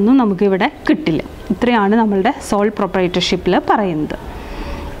ഇക്കോണമീസ് ഒന്നും നമുക്ക് ഇവിടെ കിട്ടില്ല. ഇത്രയാണ് നമ്മളുടെ സോൾ പ്രൊപ്രൈറ്റർഷിപ്പിൽ പറയുന്നത്.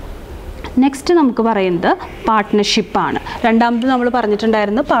 നെക്സ്റ്റ് നമുക്ക് പറയുന്നത് പാർട്ട്ണർഷിപ്പാണ്. രണ്ടാമത് നമ്മൾ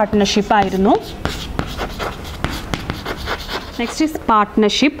പറഞ്ഞിട്ടുണ്ടായിരുന്നു പാർട്ട്ണർഷിപ്പായിരുന്നു. Next is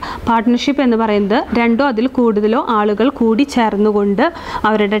partnership. പാർട്ട്ണർഷിപ്പ് എന്ന് പറയുന്നത് രണ്ടോ അതിൽ കൂടുതലോ ആളുകൾ കൂടി ചേർന്നുകൊണ്ട്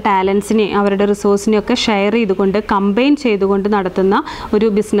അവരുടെ ടാലൻസിനെ അവരുടെ റിസോഴ്സിനെയൊക്കെ ഷെയർ ചെയ്തുകൊണ്ട് കമ്പൈൻ ചെയ്തുകൊണ്ട് നടത്തുന്ന ഒരു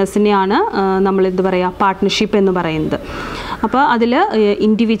ബിസിനസ്സിനെയാണ് നമ്മൾ എന്ത് പറയുക പാർട്ട്ണർഷിപ്പ് എന്ന് പറയുന്നത്. അപ്പോൾ അതിൽ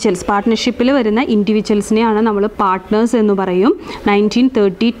ഇൻഡിവിജ്വൽസ് പാർട്ട്ണർഷിപ്പിൽ വരുന്ന ഇൻഡിവിജ്വൽസിനെയാണ് നമ്മൾ പാർട്ട്നേഴ്സ് എന്ന് പറയും.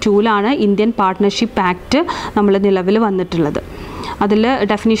 1932 ഇന്ത്യൻ പാർട്ട്ണർഷിപ്പ് ആക്ട് നമ്മൾ നിലവിൽ വന്നിട്ടുള്ളത്. അതിൽ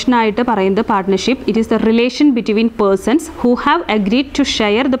ഡെഫിനിഷനായിട്ട് പറയുന്നത് partnership it is the relation between persons who have agreed to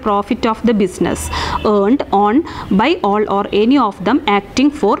share the profit of the business earned on by all or any of them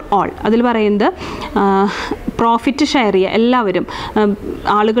acting for all. അതിൽ പറയുന്നത് profit share ചെയ്യുക, എല്ലാവരും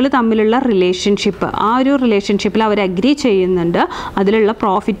ആളുകൾ തമ്മിലുള്ള റിലേഷൻഷിപ്പ്, ആ ഒരു റിലേഷൻഷിപ്പിൽ അവർ agri ചെയ്യുന്നുണ്ട്, അതിലുള്ള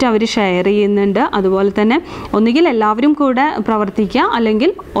പ്രോഫിറ്റ് അവർ ഷെയർ ചെയ്യുന്നുണ്ട്. അതുപോലെ തന്നെ ഒന്നുകിൽ എല്ലാവരും കൂടെ പ്രവർത്തിക്കുക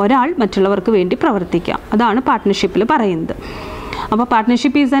അല്ലെങ്കിൽ ഒരാൾ മറ്റുള്ളവർക്ക് വേണ്ടി പ്രവർത്തിക്കുക. അതാണ് പാർട്ട്ണർഷിപ്പിൽ പറയുന്നത്. അപ്പോൾ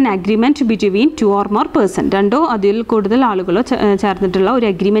partnership is an agreement between 2 or more person, രണ്ടോ അതിൽ കൂടുതൽ ആളുകളോ ചേർന്നിട്ടുള്ള ഒരു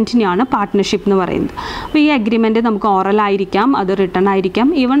അഗ്രിമെൻറ്റിനെയാണ് പാർട്ട്ണർഷിപ്പ് എന്ന് പറയുന്നത്. അപ്പോൾ ഈ അഗ്രിമെൻറ്റ് നമുക്ക് ഓറൽ ആയിരിക്കാം, അത് റിട്ടൺ ആയിരിക്കാം,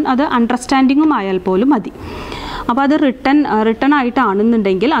 ഈവൻ അത് അണ്ടർസ്റ്റാൻഡിങ്ങും ആയാൽ പോലും മതി. അപ്പോൾ അത് റിട്ടൺ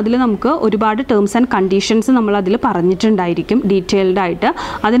ആയിട്ടാണെന്നുണ്ടെങ്കിൽ അതിൽ നമുക്ക് ഒരുപാട് ടേംസ് ആൻഡ് കണ്ടീഷൻസ് നമ്മൾ അതിൽ പറഞ്ഞിട്ടുണ്ടായിരിക്കും ഡീറ്റെയിൽഡ് ആയിട്ട്.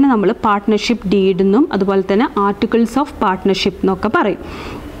 അതിനെ നമ്മൾ പാർട്ട്ണർഷിപ്പ് ഡീഡ് എന്നും അതുപോലെ തന്നെ ആർട്ടിക്കിൾസ് ഓഫ് പാർട്ട്ണർഷിപ്പ് എന്നൊക്കെ പറയും.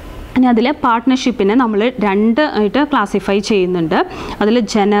 ഇനി അതിൽ പാർട്ട്ണർഷിപ്പിനെ നമ്മൾ 2 ആയിട്ട് ക്ലാസിഫൈ ചെയ്യുന്നുണ്ട്. അതിൽ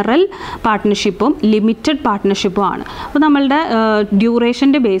ജനറൽ പാർട്ട്ണർഷിപ്പും ലിമിറ്റഡ് പാർട്ട്ണർഷിപ്പും ആണ്. അപ്പോൾ നമ്മളുടെ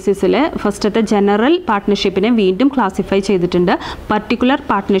ഡ്യൂറേഷൻ്റെ ബേസിസിൽ ഫസ്റ്റത്തെ ജനറൽ പാർട്ട്ണർഷിപ്പിനെ വീണ്ടും ക്ലാസിഫൈ ചെയ്തിട്ടുണ്ട്. പർട്ടിക്കുലർ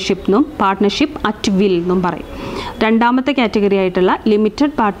പാർട്ട്ണർഷിപ്പ് എന്നും പാർട്ട്ണർഷിപ്പ് അറ്റ് വിൽ എന്നും പറയും. രണ്ടാമത്തെ കാറ്റഗറി ആയിട്ടുള്ള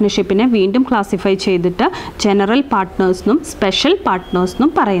ലിമിറ്റഡ് പാർട്ട്ണർഷിപ്പിനെ വീണ്ടും ക്ലാസിഫൈ ചെയ്തിട്ട് ജനറൽ പാർട്ട്നേഴ്സ് എന്നും സ്പെഷ്യൽ പാർട്ട്നേഴ്സ്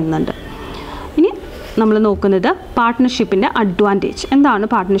എന്നും പറയുന്നുണ്ട്. ഇനി നമ്മൾ നോക്കുന്നത് പാർട്ട്ണർഷിപ്പിൻ്റെ അഡ്വാൻറ്റേജ്. എന്താണ്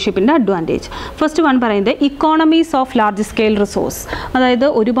പാർട്ട്ണർഷിപ്പിൻ്റെ അഡ്വാൻറ്റേജ്? ഫസ്റ്റ് വൺ പറയുന്നത് economies of large scale resource. അതായത്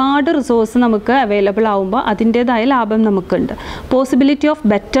ഒരുപാട് റിസോഴ്സ് നമുക്ക് അവൈലബിൾ ആകുമ്പോൾ അതിൻ്റേതായ ലാഭം നമുക്കുണ്ട്. പോസിബിലിറ്റി ഓഫ്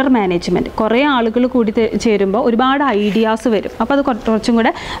ബെറ്റർ മാനേജ്മെൻറ്റ്, കുറേ ആളുകൾ കൂടി ചേരുമ്പോൾ ഒരുപാട് ഐഡിയാസ് വരും. അപ്പോൾ അത് കുറച്ചും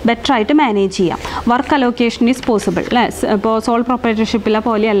കൂടെ ബെറ്ററായിട്ട് മാനേജ് ചെയ്യാം. വർക്ക് അലോക്കേഷൻ ഈസ് പോസിബിൾ അല്ലേ? ഇപ്പോൾ സോൾ പ്രൊപ്പറേറ്റർഷിപ്പിലെ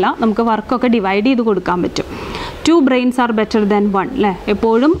പോലെയല്ല, നമുക്ക് വർക്കൊക്കെ ഡിവൈഡ് ചെയ്ത് കൊടുക്കാൻ പറ്റും. 2 brains are better than 1 അല്ലേ?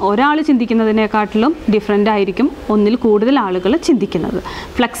 എപ്പോഴും ഒരാൾ ചിന്തിക്കുന്നതിനെക്കാട്ടിലും ഡിഫറെൻ്റ് ആയിരിക്കും ഒന്നിൽ കൂടുതൽ ആളുകൾ ചിന്തിക്കുന്നത്.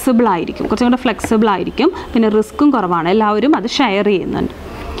 ഫ്ലെക്സിബിൾ ആയിരിക്കും, കുറച്ചും കൂടെ ഫ്ലെക്സിബിൾ ആയിരിക്കും. പിന്നെ റിസ്ക്കും കുറവാണ്, എല്ലാവരും അത് ഷെയർ ചെയ്യുന്നുണ്ട്.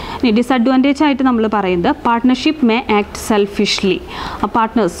 ഡിസഡ്വാൻറ്റേജ് ആയിട്ട് നമ്മൾ പറയുന്നത് partnership may act selfishly.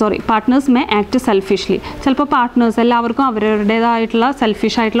 Partners may act selfishly. ചിലപ്പോൾ പാർട്ട്നേഴ്സ് എല്ലാവർക്കും അവരുടേതായിട്ടുള്ള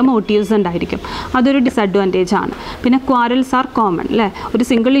സെൽഫിഷ് ആയിട്ടുള്ള മോട്ടീവ്സ് ഉണ്ടായിരിക്കും, അതൊരു ഡിസഡ്വാൻറ്റേജ് ആണ്. പിന്നെ ക്വാരൽസ് ആർ കോമൺ അല്ലേ? ഒരു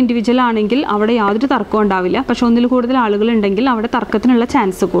സിംഗിൾ ഇൻഡിവിജ്വൽ ആണെങ്കിൽ അവിടെ യാതൊരു തർക്കവും ഉണ്ടാവില്ല, പക്ഷേ ഒന്നിൽ കൂടുതൽ ആളുകളുണ്ടെങ്കിൽ അവിടെ തർക്കത്തിനുള്ള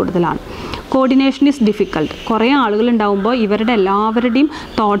ചാൻസ് കൂടുതലാണ്. Coordination is difficult. കുറേ ആളുകൾ ഉണ്ടാകുമ്പോൾ ഇവരുടെ എല്ലാവരുടെയും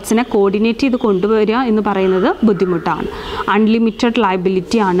തോട്ട്സിനെ കോർഡിനേറ്റ് ചെയ്ത് കൊണ്ടുവരിക എന്ന് പറയുന്നത് ബുദ്ധിമുട്ടാണ്. അൺലിമിറ്റഡ്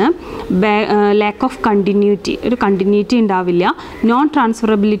ലയബിലിറ്റി ആണ്. ലാക്ക് ഓഫ് കണ്ടിന്യൂറ്റി, ഒരു കണ്ടിന്യൂറ്റി ഉണ്ടാവില്ല. നോൺ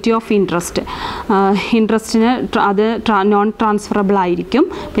ട്രാൻസ്ഫറബിലിറ്റി ഓഫ് ഇൻട്രസ്റ്റിന് അത് നോൺ ട്രാൻസ്ഫറബിൾ ആയിരിക്കും.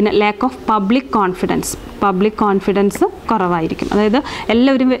 പിന്നെ ലാക്ക് ഓഫ് പബ്ലിക് കോൺഫിഡൻസ് കുറവായിരിക്കും. അതായത്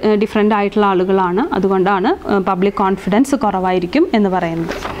എല്ലാവരും ഡിഫറെൻ്റ് ആയിട്ടുള്ള ആളുകളാണ്, അതുകൊണ്ടാണ് പബ്ലിക് കോൺഫിഡൻസ് കുറവായിരിക്കും എന്ന്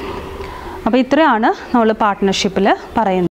പറയുന്നത്. അപ്പോൾ ഇത്രയാണ് നമ്മൾ പാർട്ട്ണർഷിപ്പിൽ പറയുന്നത്.